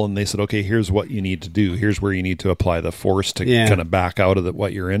visual, and they said, okay, here's what you need to do. Here's where you need to apply the force to kind of back out of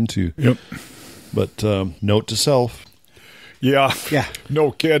what you're into. Yep. But note to self. Yeah. Yeah.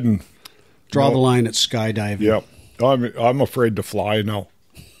 No kidding. Draw the line at skydiving. Yep. I'm afraid to fly now.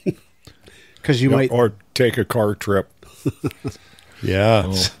 Because you might. Or take a car trip. Yeah.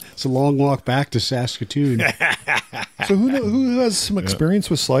 It's a long walk back to Saskatoon. So who has some experience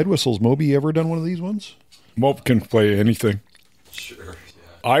with slide whistles? Moby, you ever done one of these ones? Mope can play anything. Sure. Yeah.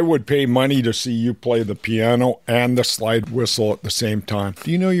 I would pay money to see you play the piano and the slide whistle at the same time.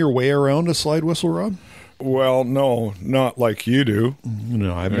 Do you know your way around a slide whistle, Rob? Well, no, not like you do.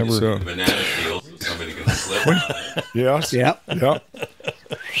 No, I've never. So, Banana peels. So somebody can slip on it. yes. Yep. Yep.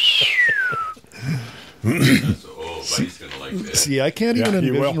 So, buddy's going to like this. See, I can't even he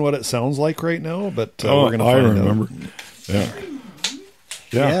envision will. what it sounds like right now, but we're going to find remember. out.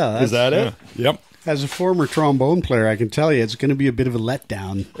 Yeah. Is that it? Yep. As a former trombone player, I can tell you it's going to be a bit of a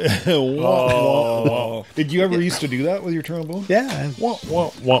letdown. Wah. Did you ever used to do that with your trombone? Yeah. Wah,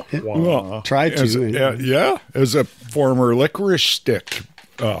 wah, wah, wah. Well, Tried as, to. as a former licorice stick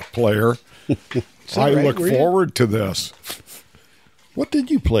player, I right, look were you? forward to this. What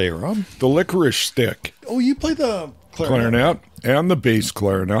did you play, Rob? The licorice stick Oh, you played the clarinet and the bass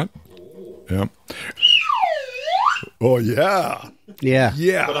clarinet. Yep. Oh, yeah. Yeah.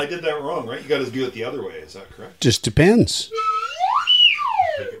 Yeah. But I did that wrong, right? You got to do it the other way. Is that correct? Just depends.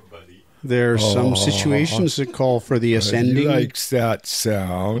 There are some situations that call for the He ascending. likes that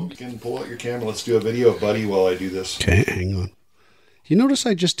sound. You can pull out your camera. Let's do a video of Buddy while I do this. Okay, hang on. You notice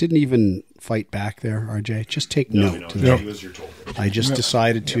I just didn't even fight back there, RJ. Just take note. to that. He was your told. I just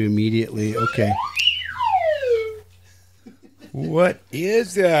decided to immediately. Okay. What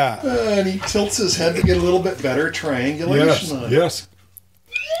is that? And he tilts his head to get a little bit better triangulation Yes. on it. Yes.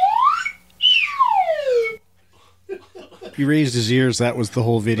 He raised his ears. That was the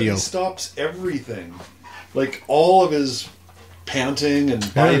whole But video. he stops everything. Like all of his panting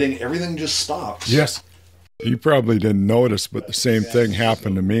and biting, everything just stops. Yes. You probably didn't notice, but the same thing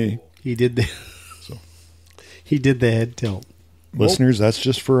happened to me. He did the. He did the head tilt. Listeners, that's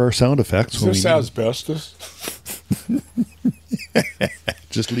just for our sound effects. Is when this we do- asbestos?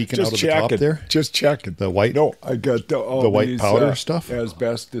 just leaking Just out of the check top it. there? Just check it. The white? No, I got all The white these, powder stuff?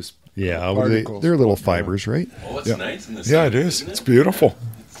 Asbestos. Yeah, particles. they're little fibers, right? Oh, it's Yeah. nice in the Yeah, sun, it is. isn't It's beautiful.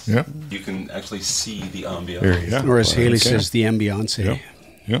 Yeah. You can actually see the ambiance. There you Yeah. Or as Haley Okay. says, the ambiance. Yeah.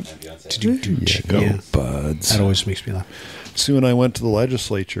 Yeah. Yeah. Buds. That always makes me laugh. Sue and I went to the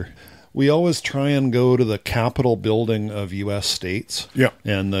legislature. We always try and go to the Capitol building of U.S. states, Yeah.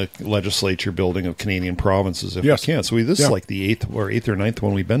 and the legislature building of Canadian provinces if Yes. we can. So this Yeah. is like the eighth or ninth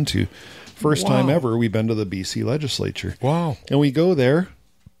one we've been to. First time Wow. ever we've been to the BC legislature. Wow. And we go there.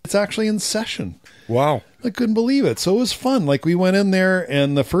 It's actually in session. Wow. I couldn't believe it. So it was fun. Like we went in there,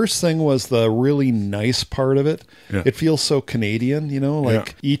 and the first thing was the really nice part of it. Yeah. It feels so Canadian, you know,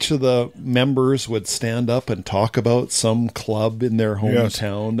 like each of the members would stand up and talk about some club in their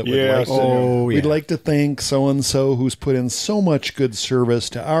hometown that would Yes. like to, Oh, we'd yeah. like to thank so-and-so who's put in so much good service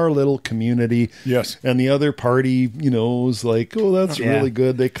to our little community. Yes. And the other party, you know, was like, oh, that's Yeah. really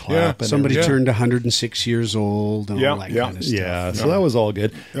good. They clap. And Somebody Yeah. turned 106 years old and all Yeah, that yeah. kind of stuff. yeah, so that was all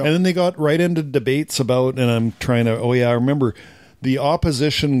good. And then they got right into debates about, and I'm trying to, I remember the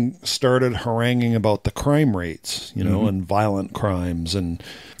opposition started haranguing about the crime rates, you know, and violent crimes. And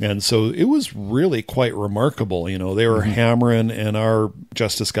so it was really quite remarkable. You know, they were hammering, and our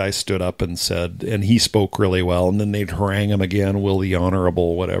justice guy stood up and said, and he spoke really well, and then they'd harangue him again, will the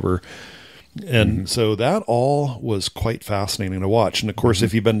honorable, whatever. And so that all was quite fascinating to watch. And of course,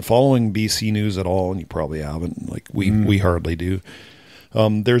 if you've been following BC News at all, and you probably haven't, like we hardly do,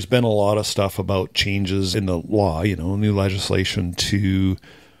 there's been a lot of stuff about changes in the law, you know, new legislation to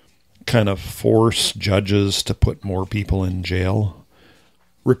kind of force judges to put more people in jail.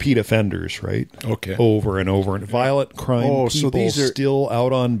 Repeat offenders, right? Okay. Over and over. And violent crime Oh, people so these are- still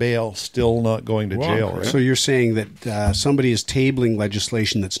out on bail, still not going to Wow, jail. okay. Right? So you're saying that somebody is tabling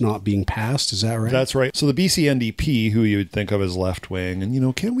legislation that's not being passed? Is that right? That's right. So the BC NDP, who you would think of as left wing, and, you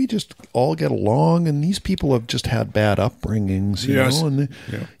know, can we just all get along? And these people have just had bad upbringings, you Yes. know? And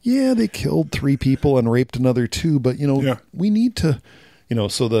Yeah. they killed 3 people and raped another 2, but, you know, Yeah. we need to, you know,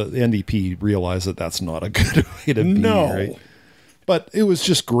 so the NDP realized that that's not a good way to be, No. right? But it was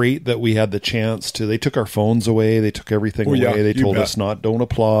just great that we had the chance to. They took our phones away. They took everything Oh, away. yeah, they you told bet. us don't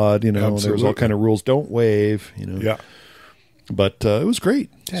applaud. You know, there was all Absolutely. kind of rules. Don't wave. You know. Yeah. But it was great.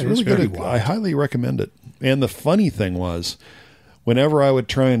 Yeah, It's it was really very good. wild. I highly recommend it. And the funny thing was, whenever I would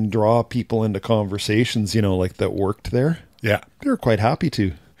try and draw people into conversations, like that worked there, Yeah. they were quite happy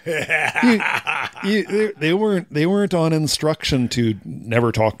to. They weren't on instruction to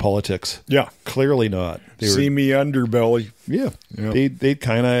never talk politics. Yeah. Clearly not. They were, See me underbelly. yeah. Yeah. They'd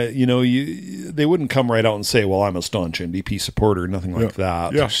kind of, they wouldn't come right out and say, well, I'm a staunch NDP supporter, nothing like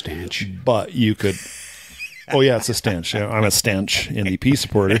that. Yeah. Stanch. But you could, oh yeah, it's a stanch. Yeah, I'm a stanch NDP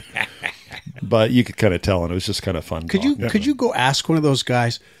supporter. But you could kind of tell, and it was just kind of fun. Could you go ask one of those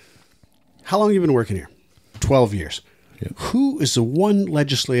guys, how long have you been working here? 12 years. Yeah. Who is the one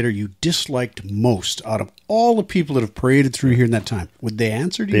legislator you disliked most out of all the people that have paraded through here in that time? Would they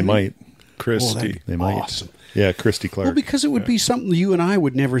answer to you? They might. Christy. that'd be They might. awesome. Yeah, Christy Clark. Well, because it would be something you and I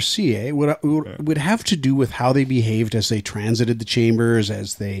would never see, eh? It would have to do with how they behaved as they transited the chambers,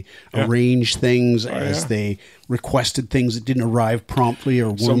 as they arranged things, as they requested things that didn't arrive promptly or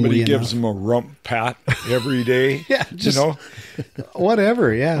warmly Somebody enough. gives them a rump pat every day. Yeah, just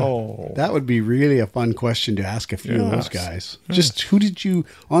whatever. Yeah, that would be really a fun question to ask a few of those guys. Just who did you,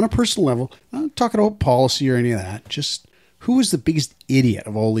 on a personal level, not talking about policy or any of that, just who was the biggest idiot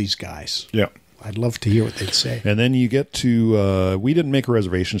of all these guys? Yeah. I'd love to hear what they'd say. And then you get to, we didn't make a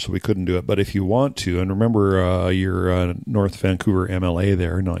reservation, so we couldn't do it. But if you want to, and remember your North Vancouver MLA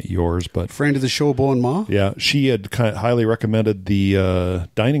there, not yours, but Friend of the show, Bowinn Ma? yeah, she had kind of highly recommended the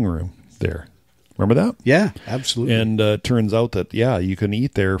dining room there. Remember that? Yeah, absolutely. And turns out that, you can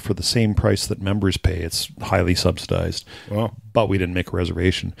eat there for the same price that members pay. It's highly subsidized. Wow. But we didn't make a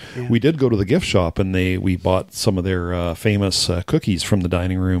reservation. Yeah. We did go to the gift shop, and we bought some of their famous cookies from the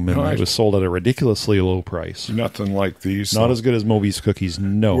dining room, and Nice. it was sold at a ridiculously low price. Nothing like these. Not as good as Moby's cookies,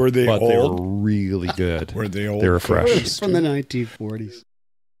 no. Were they but old? they were really good. Were they old They were fresh. cookies? From the 1940s.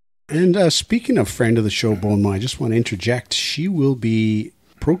 And speaking of friend of the show, Bowinn Ma, I just want to interject. She will be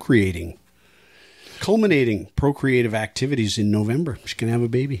culminating procreative activities in November. She can have a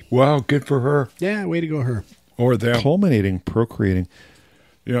baby. Wow, good for her. Yeah, way to go, her. Or them. Culminating, procreating.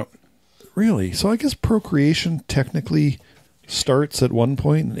 Yeah. Really? So I guess procreation technically starts at one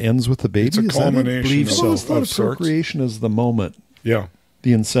point and ends with the baby? It's a Is that it? culmination Believe of, so. I always thought of of sorts. procreation as the moment, Yeah.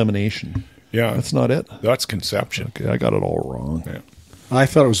 the insemination. Yeah. That's not it? That's conception. Okay, I got it all wrong. Yeah. I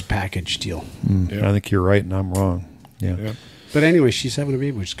thought it was a package deal. Yeah. I think you're right and I'm wrong. Yeah. Yeah. But anyway, she's having a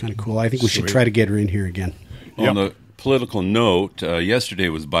baby, which is kind of cool. I think we should Sweet. try to get her in here again. On the political note, yesterday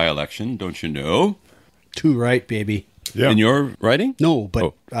was by-election, don't you know? Too right, baby. Yeah. In your writing? No, but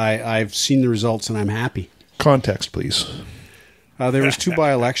Oh. I've seen the results and I'm happy. Context, please. There was two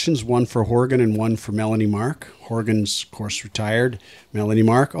by-elections, one for Horgan and one for Melanie Mark. Horgan's, of course, retired. Melanie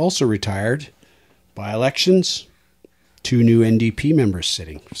Mark also retired. By-elections, two new NDP members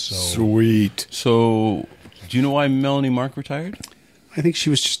sitting. So Sweet. So, do you know why Melanie Mark retired? I think she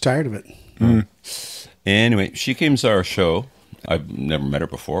was just tired of it. Anyway, she came to our show. I've never met her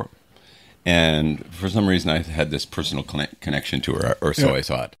before. And for some reason, I had this personal connection to her, or so I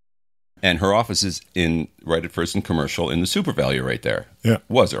thought. And her office is right at First and Commercial in the Super Value right there. Yeah.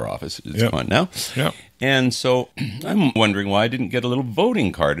 Was her office. It's gone now. Yeah. And so I'm wondering why I didn't get a little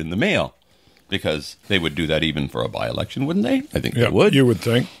voting card in the mail. Because they would do that even for a by-election, wouldn't they? I think Yeah. they would. You would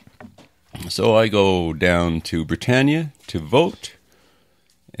think. So I go down to Britannia to vote.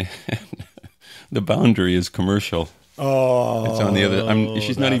 And the boundary is commercial. Oh. It's on the other.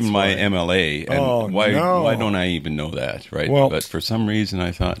 She's not even my MLA. And why don't I even know that, right? Well- but for some reason,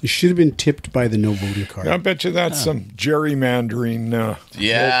 I thought, You should have been tipped by the no voting card. I bet you that's some gerrymandering.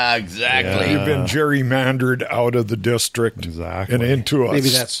 yeah, exactly. You've been gerrymandered out of the district Exactly. and into a Maybe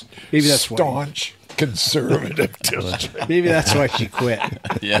that's why. staunch conservative district. Maybe that's why she quit.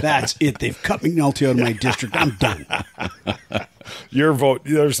 Yeah. That's it. They've cut McNulty out of my district. I'm done. Your vote,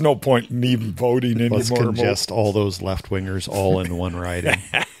 there's no point in even voting Let's anymore. congest all those left-wingers all in one riding.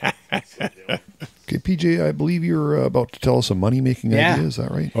 Okay, PJ, I believe you're about to tell us a money-making Yeah. idea. Is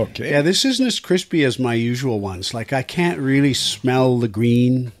that right? Okay. Yeah, this isn't as crispy as my usual ones. Like, I can't really smell the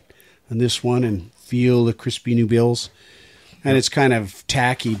green on this one and feel the crispy new bills. And it's kind of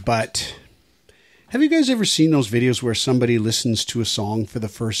tacky, but have you guys ever seen those videos where somebody listens to a song for the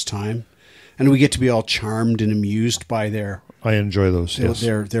first time? And we get to be all charmed and amused by their I enjoy those, yes.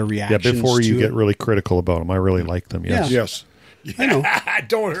 their Yeah, reactions. before you to get it. really critical about them, I really like them, yes. Yes. I know.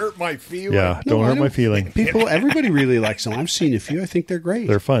 Don't hurt my feelings. Yeah, No, don't I hurt my feeling. Everybody really likes them. I've seen a few. I think they're great.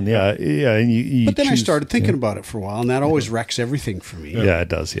 They're fun, yeah. Yeah, and you but then I choose- started thinking about it for a while, and that always wrecks everything for me. Yeah, it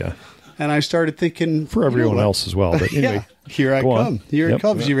does, yeah. And I started thinking For everyone else as well. But anyway, Yeah, here I go on. come. Here Yep. it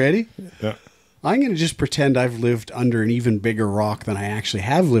comes. You ready? Yeah. I'm going to just pretend I've lived under an even bigger rock than I actually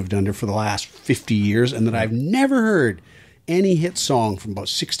have lived under for the last 50 years, and that I've never heard any hit song from about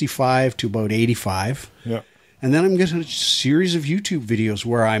 65 to about 85. Yeah. And then I'm getting a series of YouTube videos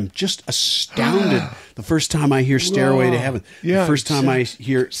where I'm just astounded the first time I hear Stairway to Heaven. Yeah, the first time I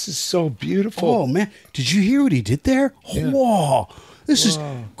hear... This is so beautiful. Oh, man. Did you hear what he did there? Yeah. Whoa. This is...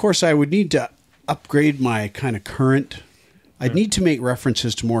 Of course, I would need to upgrade my kind of current... I'd need to make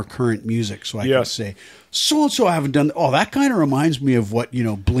references to more current music so I could say, so-and-so I haven't done... Oh, that kind of reminds me of what,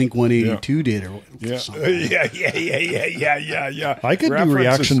 Blink 182 did or something. Yeah. I could do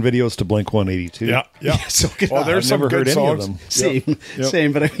reaction videos to Blink 182. Yeah. So could I. There's I've some never good heard any songs. of them.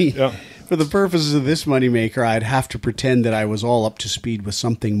 Same. But I mean, for the purposes of this moneymaker, I'd have to pretend that I was all up to speed with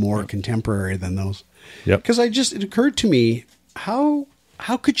something more contemporary than those. Yep. Because it occurred to me, how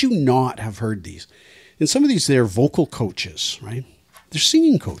could you not have heard these? And some of these, they're vocal coaches, right? They're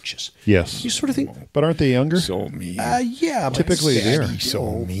singing coaches. Yes. You sort of think, But aren't they younger? So mean. yeah, but Typically they're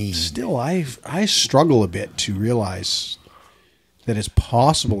so mean. Still, I struggle a bit to realize that it's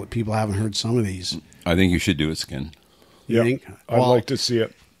possible that people haven't heard some of these. I think you should do it, Skin. You think? I'd like to see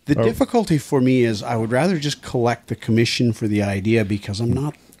it. The difficulty for me is I would rather just collect the commission for the idea because I'm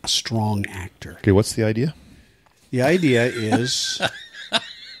not a strong actor. Okay, what's the idea? The idea is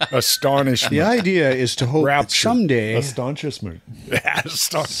Astonishment. the idea is to hope that Rapture. someday Astonishment.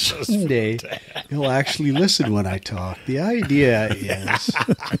 you'll actually listen when I talk. The idea is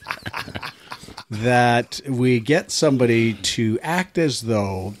that we get somebody to act as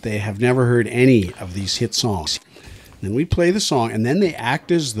though they have never heard any of these hit songs. Then we play the song, and then they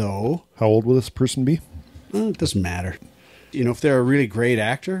act as though... How old will this person be? It doesn't matter. If they're a really great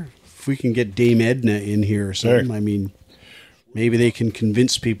actor, if we can get Dame Edna in here or something, Hey. I mean, maybe they can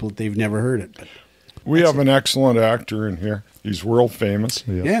convince people that they've never heard it. But We have an excellent actor in here. He's world famous.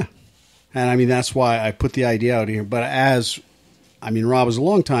 yeah. And I mean, that's why I put the idea out here. But Rob is a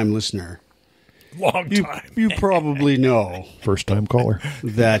long-time listener. Long time. You probably know First time caller.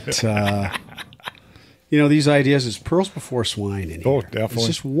 that, these ideas is pearls before swine in here. Oh, definitely. It's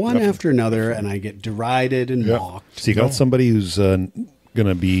just one after another, and I get derided and mocked. So you got somebody who's going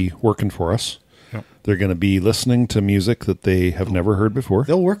to be working for us. Yep. They're going to be listening to music that they have never heard before.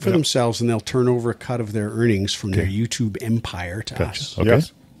 They'll work for themselves, and they'll turn over a cut of their earnings from their YouTube empire to us. Okay.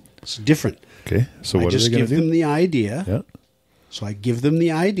 Yes. It's different. Okay. So I what are they just going give to do? them the idea. Yeah. So I give them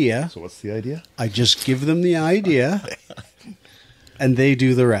the idea. So what's the idea? I just give them the idea, and they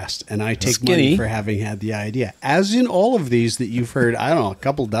do the rest. And I take money Skinny. for having had the idea. As in all of these that you've heard, I don't know, a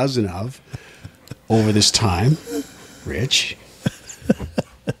couple dozen of over this time. Rich.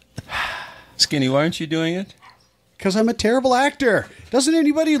 Skinny, why aren't you doing it? Because I'm a terrible actor. Doesn't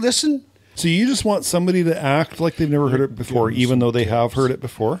anybody listen? So you just want somebody to act like they've never heard it before, even though they have heard it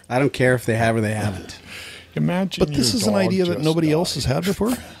before? I don't care if they have or they haven't. Imagine. But this your is an dog idea that just nobody died. else has had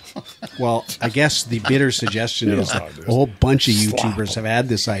before? Well, I guess the bitter suggestion is Yeah. a whole bunch of YouTubers have had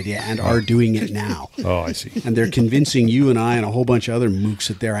this idea and are doing it now. Oh, I see. And they're convincing you and I and a whole bunch of other mooks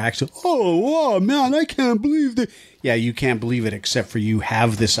that they're actually, oh, man, I can't believe that. Yeah, you can't believe it except for you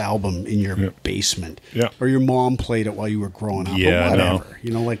have this album in your basement. Yeah. Or your mom played it while you were growing up. Yeah, or no.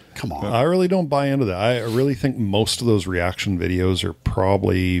 whatever. Come on. I really don't buy into that. I really think most of those reaction videos are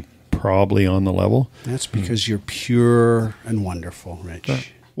probably on the level. That's because you're pure and wonderful,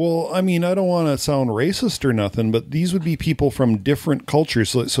 Rich. Well, I mean, I don't want to sound racist or nothing, but these would be people from different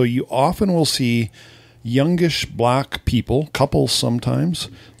cultures. So you often will see youngish black people, couples sometimes,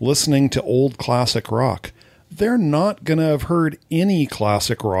 listening to old classic rock. They're not going to have heard any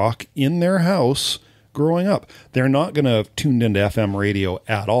classic rock in their house growing up. They're not going to have tuned into FM radio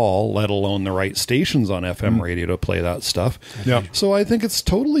at all, let alone the right stations on FM radio to play that stuff. Yeah. So I think it's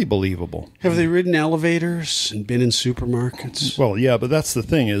totally believable. Have they ridden elevators and been in supermarkets? Well, yeah, but that's the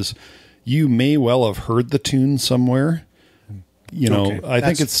thing is you may well have heard the tune somewhere. Okay. I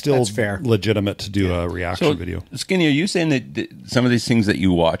think it's still That's fair. legitimate to do a reaction video. Skinny, are you saying that some of these things that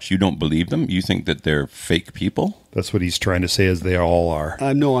you watch, you don't believe them? You think that they're fake people? That's what he's trying to say, as they all are.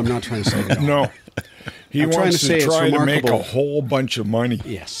 No, I'm not trying to say that. No. He I'm trying wants to say to it's try to make a remarkable. whole bunch of money.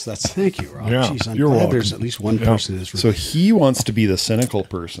 Yes, thank you, Rob. Yeah, Jeez, I'm you're glad welcome. there's at least one person in this room. So he wants to be the cynical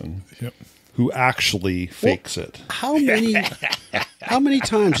person Yep. who actually fakes it. How many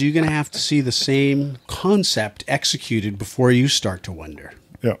times are you going to have to see the same concept executed before you start to wonder?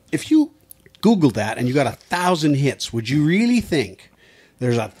 Yeah. If you Google that and you got 1,000 hits, would you really think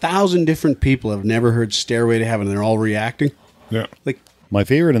there's 1,000 different people who have never heard Stairway to Heaven and they're all reacting? Yeah. Like, My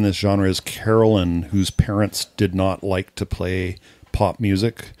favorite in this genre is Carolyn, whose parents did not like to play pop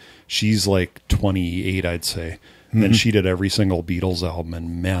music. She's like 28, I'd say. And then she did every single Beatles album,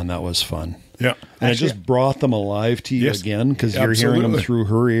 and man, that was fun. Yeah. And Actually, it just brought them alive to you Yes, again, because you're hearing them absolutely. through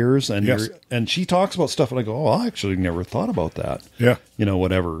her ears, and Yes. and she talks about stuff, and I go, oh, I actually never thought about that. Yeah.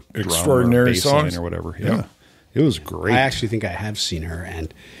 Whatever. drum or Extraordinary bass line songs. or whatever. Yeah. It was great. I actually think I have seen her,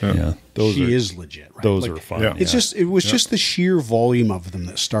 and yeah, she is legit. Right? Those Like, are fun. yeah. It's just, it was just the sheer volume of them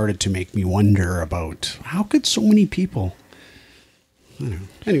that started to make me wonder about how could so many people. I don't know.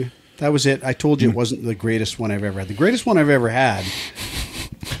 Anyway, that was it. I told you it wasn't the greatest one I've ever had. The greatest one I've ever had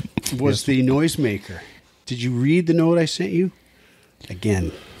was the noisemaker. Did you read the note I sent you?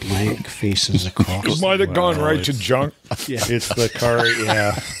 Again, blank faces across. It might have gone Wow, right to junk. Yeah. It's the car.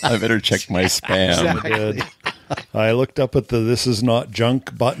 Yeah, I better check my spam. Exactly. I looked up at the "This is not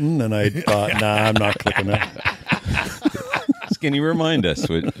junk" button, and I thought, "Nah, I'm not clicking that." Can you remind us,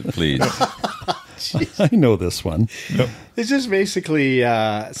 please? I know this one. It's just basically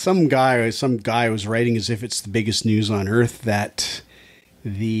some guy was writing as if it's the biggest news on earth that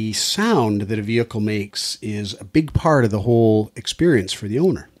the sound that a vehicle makes is a big part of the whole experience for the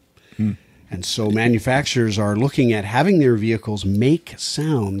owner. And so manufacturers are looking at having their vehicles make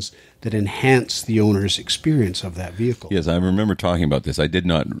sounds that enhance the owner's experience of that vehicle. Yes, I remember talking about this.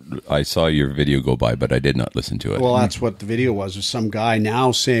 I saw your video go by, but I did not listen to it. Well, that's what the video was some guy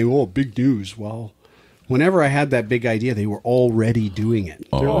now saying, "Oh, big news." Well, whenever I had that big idea, they were already doing it.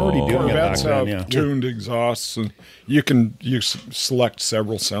 They're already doing it back Corvettes then. have Yeah. tuned exhausts, and you select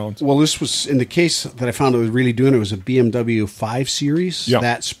several sounds. Well, this was in the case that I found it was really doing it was a BMW 5 Series. Yeah.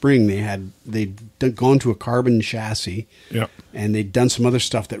 That spring they'd gone to a carbon chassis. Yeah. And they'd done some other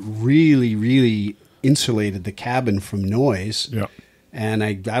stuff that really, really insulated the cabin from noise. Yeah. And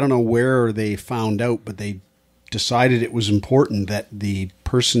I don't know where they found out, but they decided it was important that the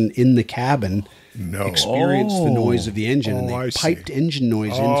person in the cabin experienced the noise of the engine, and I they see. piped engine noise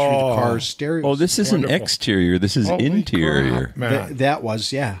in through the car's stereo. Oh, this isn't Wonderful. exterior. This is Holy interior. crap, man. That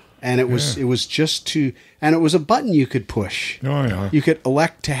was, yeah. And it was just to, and it was a button you could push. Oh, yeah. You could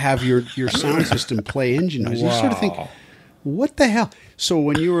elect to have your sound system play engine noise. You sort of think, what the hell? So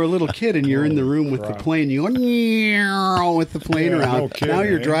when you were a little kid and you're in the room with the plane, you go with the plane Yeah, around. no kidding, Now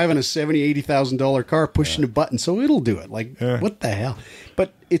you're eh? driving a $70,000-$80,000 car pushing a button, so it'll do it. Like, what the hell?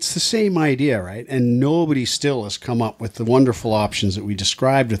 But it's the same idea, right? And nobody still has come up with the wonderful options that we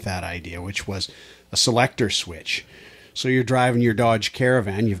described with that idea, which was a selector switch. So you're driving your Dodge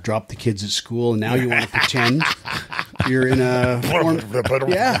Caravan, you've dropped the kids at school, and now you want to pretend you're in a...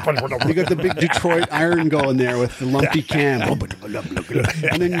 Yeah, you got the big Detroit iron going there with the lumpy cam.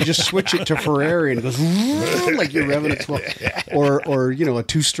 And then you just switch it to Ferrari, and it goes like you're revving a 12. Or a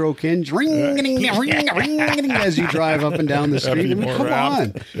two-stroke engine, ring, as you drive up and down the street. I mean, more come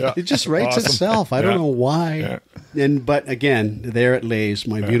rapid. on. Yeah. It just writes Awesome. itself. I don't Yeah. know why. Yeah. But again, there it lays,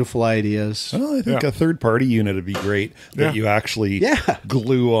 my beautiful ideas. Well, I think a third-party unit would be great that you actually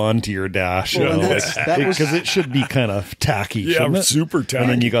glue onto your dash. Well, and that was- because it should be kind of tacky, Yeah, shouldn't it? super And then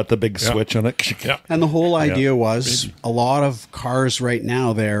tacky. you got the big switch on it. Yeah. And the whole idea was a lot of cars right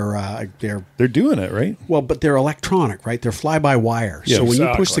now, they're They're doing it, right? well, but they're electronic, right? They're fly-by-wire. Yeah, so when you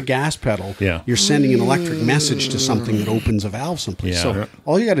push the exactly. gas pedal, Yeah. you're sending an electric message to something that opens a valve someplace. Yeah. So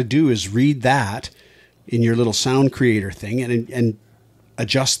all you got to do is read that in your little sound creator thing and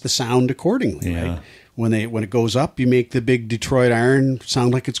adjust the sound accordingly, Yeah. right? When it goes up, you make the big Detroit iron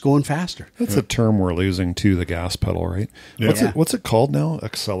sound like it's going faster. That's a term we're losing too, the gas pedal, right? Yeah. What's it called now?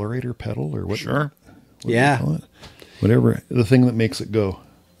 Accelerator pedal or what? Sure. what do you Yeah. call it? Whatever, the thing that makes it go.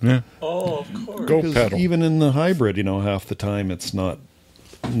 Yeah. Oh, of course. Go 'Cause pedal. even in the hybrid, half the time it's not,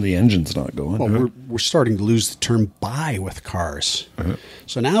 the engine's not going. Well, we're starting to lose the term buy with cars.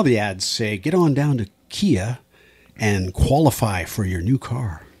 So now the ads say, get on down to Kia and qualify for your new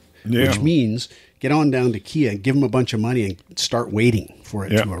car. Yeah. Which means get on down to Kia and give them a bunch of money and start waiting for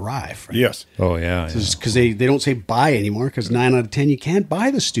it Yeah. to arrive. Right? Yes. Oh yeah, Because they don't say buy anymore, because 9 out of 10 you can't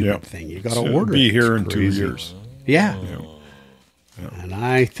buy the stupid Yeah. thing. You got to It'll order be it. here in crazy. 2 years. Yeah. And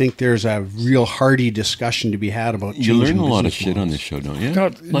I think there's a real hearty discussion to be had about You learn changing a lot of business shit on models. this show, don't you?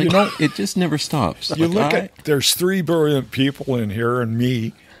 God, Like, it just never stops. You Like, look at, there's 3 brilliant people in here and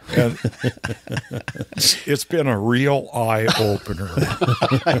me, and it's been a real eye opener.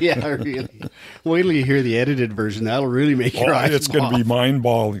 Yeah, really. Wait till you hear the edited version. That'll really make your eyes It's going to be pop.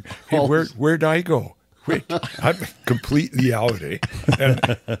 mind-boggling. Hey, Oh. where'd I go? Wait, I'm completely out, eh?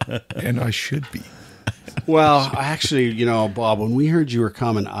 And I should be. Well, actually, Bob, when we heard you were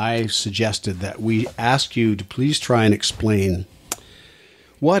coming, I suggested that we ask you to please try and explain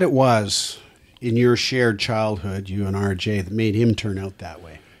what it was in your shared childhood, you and RJ, that made him turn out that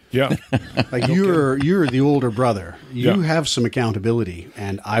way. Yeah. Like you're the older brother. You Yeah. have some accountability,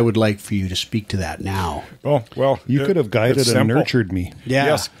 and I would like for you to speak to that now. Oh, well. you could have guided it's and simple. nurtured me. Yeah.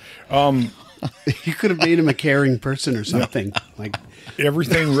 Yes. You could have made him a caring person or something. Like,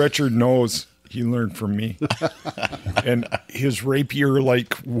 Everything Richard knows, he learned from me. And his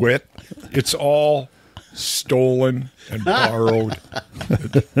rapier-like wit, it's all stolen and borrowed.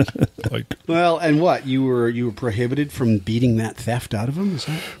 Like, Well, and what you were prohibited from beating that theft out of him? Is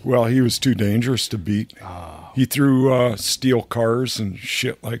that? well, he was too dangerous to beat. He threw steel cars and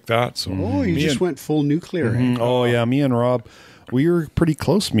shit like that. So Oh, you just went full nuclear. eh? Oh yeah, me and Rob, we were pretty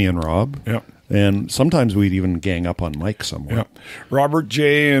close. Me and Rob. yeah. And sometimes we'd even gang up on Mike somewhere. Yeah. Robert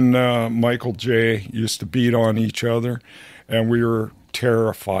J. and Michael J. used to beat on each other, and we were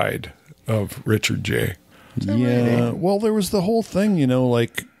terrified of Richard J. Yeah. Well, there was the whole thing, you know,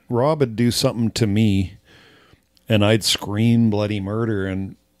 like Rob would do something to me and I'd scream bloody murder.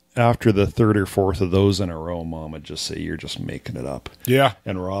 And after the third or fourth of those in a row, Mom would just say, "You're just making it up." Yeah,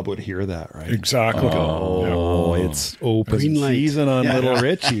 And Rob would hear that, right? exactly. Oh, it's open Green light. season on Yeah. little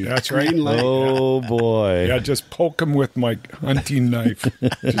Richie. That's right. Green light. Oh, boy. Yeah, just poke him with my hunting knife.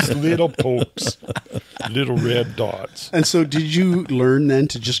 Just little pokes, little red dots. And so, did you learn then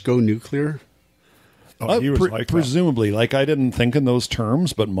to just go nuclear? Oh, he was like that. Presumably, like I didn't think in those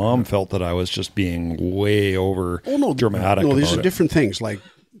terms, but Mom felt that I was just being way over dramatic. No, these about are it. different things. Like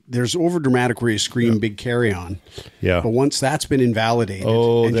there's over dramatic where you scream "big carry on," Yeah. but once that's been invalidated,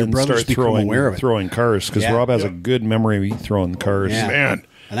 Oh, and your then brothers start become aware of it, throwing cars because Yeah. Rob has Yeah. a good memory throwing cars. Yeah. Man.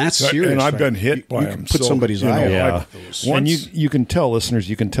 and that's That- serious. and I've right? been hit by You him, can Put so, somebody's you know, eye out. Yeah. Like those. And Once- you can tell, listeners,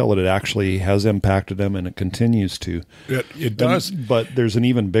 you can tell that it actually has impacted them and it continues to. It does. But there's an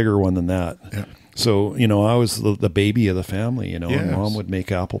even bigger one than that. Yeah. So, you know, I was the baby of the family, you know, and Yes. Mom would make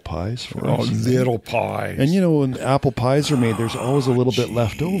apple pies for Oh, us. little pies. And, you know, when apple pies are made, there's always a little bit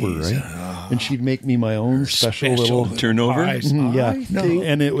left over, right? And she'd make me my own special little... Turnover? pies. Yeah, think-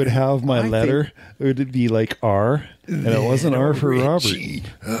 and it would have my letter. It would be like R, and it wasn't R for Robert. It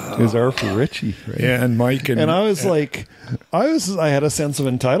was R for Richie. Right? Yeah, and Mike and And I was like, I had a sense of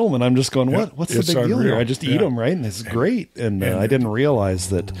entitlement. I'm just going, what's the it's big deal here? unreal. I just eat Yeah. them, right? And it's great. And I didn't realize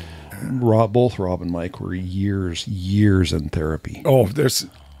that both Rob and Mike were years in therapy. oh, there's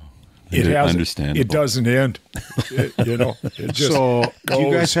it has Understandable. It doesn't end. You know, it just So, do you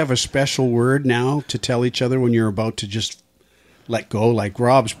goes. guys have a special word now to tell each other when you're about to just let go? Like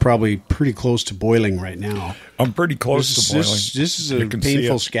Rob's probably pretty close to boiling right now. I'm pretty close This, to boiling. this is You a can see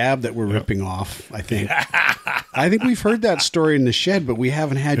painful it. scab that we're ripping off, I think. I think we've heard that story in the shed, but we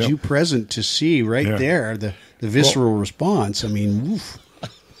haven't had you present to see right Yeah. there the visceral response. I mean, oof.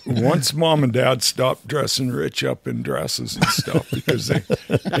 Once Mom and Dad stopped dressing Rich up in dresses and stuff because they'd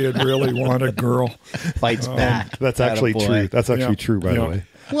really want a girl. Fights back. That's actually Attaboy. true. That's actually Yeah. true, by the Yeah. way.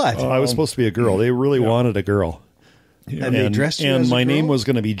 What? I was supposed to be a girl. They really wanted a girl. and they dressed you and as a my name girl? was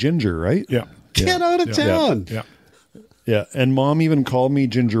going to be Ginger, right? Yeah, Get out of town. yeah. Yeah, and Mom even called me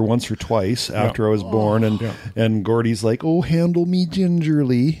Ginger once or twice after I was born, and Gordy's like, "Oh, handle me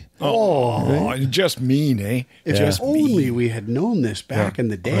gingerly." Oh, just mean, eh? Just Only we had known this back in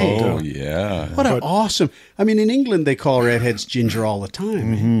the day. Oh, yeah. What an awesome! I mean, in England they call redheads ginger all the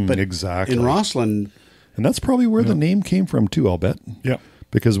time, but exactly. in Rossland, And that's probably where the name came from too. I'll bet. Yeah.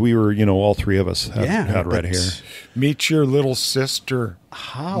 Because we were, you know, all three of us had red but hair. Meet your little sister.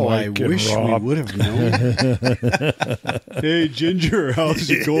 How Mike I and wish we Rob. would have known. Hey, Ginger, how's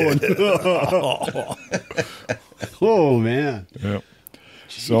it going? Oh man, Yeah.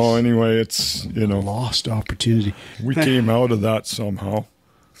 So anyway, it's lost opportunity. we came out of that somehow.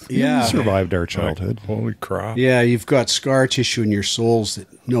 Yeah, We survived our childhood. Holy crap! yeah. You've got scar tissue in your souls that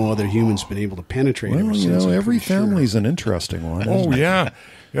no other human's been able to penetrate. Well, ever you since, know, I'm every pretty sure. family's an interesting one. Oh isn't it? yeah,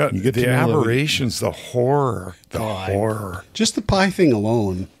 yeah. You get The to know that we- aberrations, the horror, horror. Just the pie thing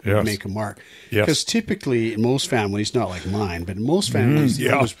alone Yes. would make a mark. Yes. Because typically, in most families, not like mine, but in most families, the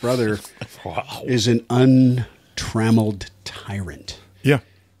yeah. oldest brother Wow. is an untrammeled tyrant. Yeah.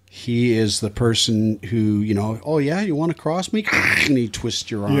 He is the person who, oh yeah, you want to cross me? And he twists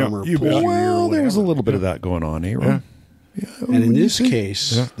your arm Yeah, or you pulls bet. your ear or Well, there was a whatever. little bit of that going on, eh, Rob? And in this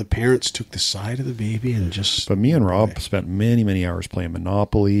case, the parents took the side of the baby and just. But me and Rob spent many, many hours playing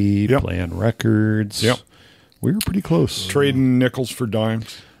Monopoly, Yep. playing records. Yep. We were pretty close. Trading nickels for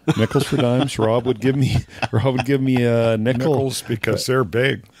dimes. Nickels for dimes. Rob would give me a nickel. Nickels because they're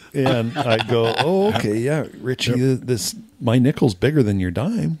big. And I'd go, "Oh, okay, yeah, Richie, my nickel's bigger than your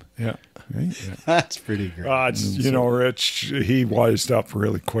dime." Yeah. Right? That's pretty great. Rich, he wised up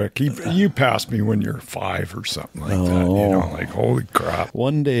really quick. You passed me when you're 5 or something like that. Like, holy crap.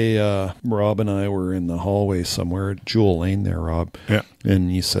 One day, Rob and I were in the hallway somewhere at Jewel Lane there, Rob. Yeah.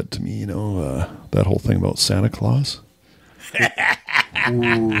 And you said to me, that whole thing about Santa Claus?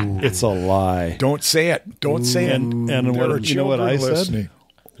 It's a lie. Don't say it. Don't say it. And There are you know what I children said? listening.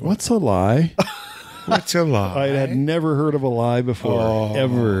 What's a lie? What's a lie? I had never heard of a lie before,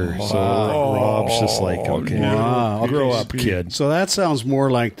 ever. So Rob's just like, okay, Wow. grow up, kid. So that sounds more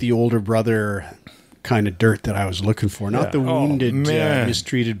like the older brother kind of dirt that I was looking for. Not the wounded, man.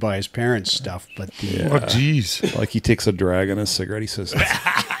 mistreated by his parents stuff, but the Oh, jeez. Like he takes a drag on his cigarette. He says,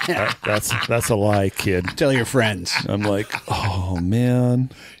 that's a lie, kid. tell your friends. I'm like, oh,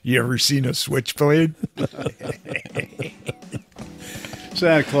 man. You ever seen a switchblade?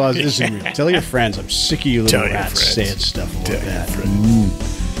 Santa Claus isn't real. Tell your friends. I'm sick of you little Tell your rats friends. saying stuff like Tell your that.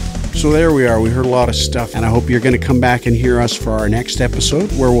 friends. So there we are. We heard a lot of stuff, and I hope you're going to come back and hear us for our next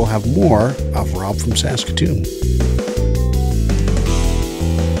episode, where we'll have more of Rob from Saskatoon.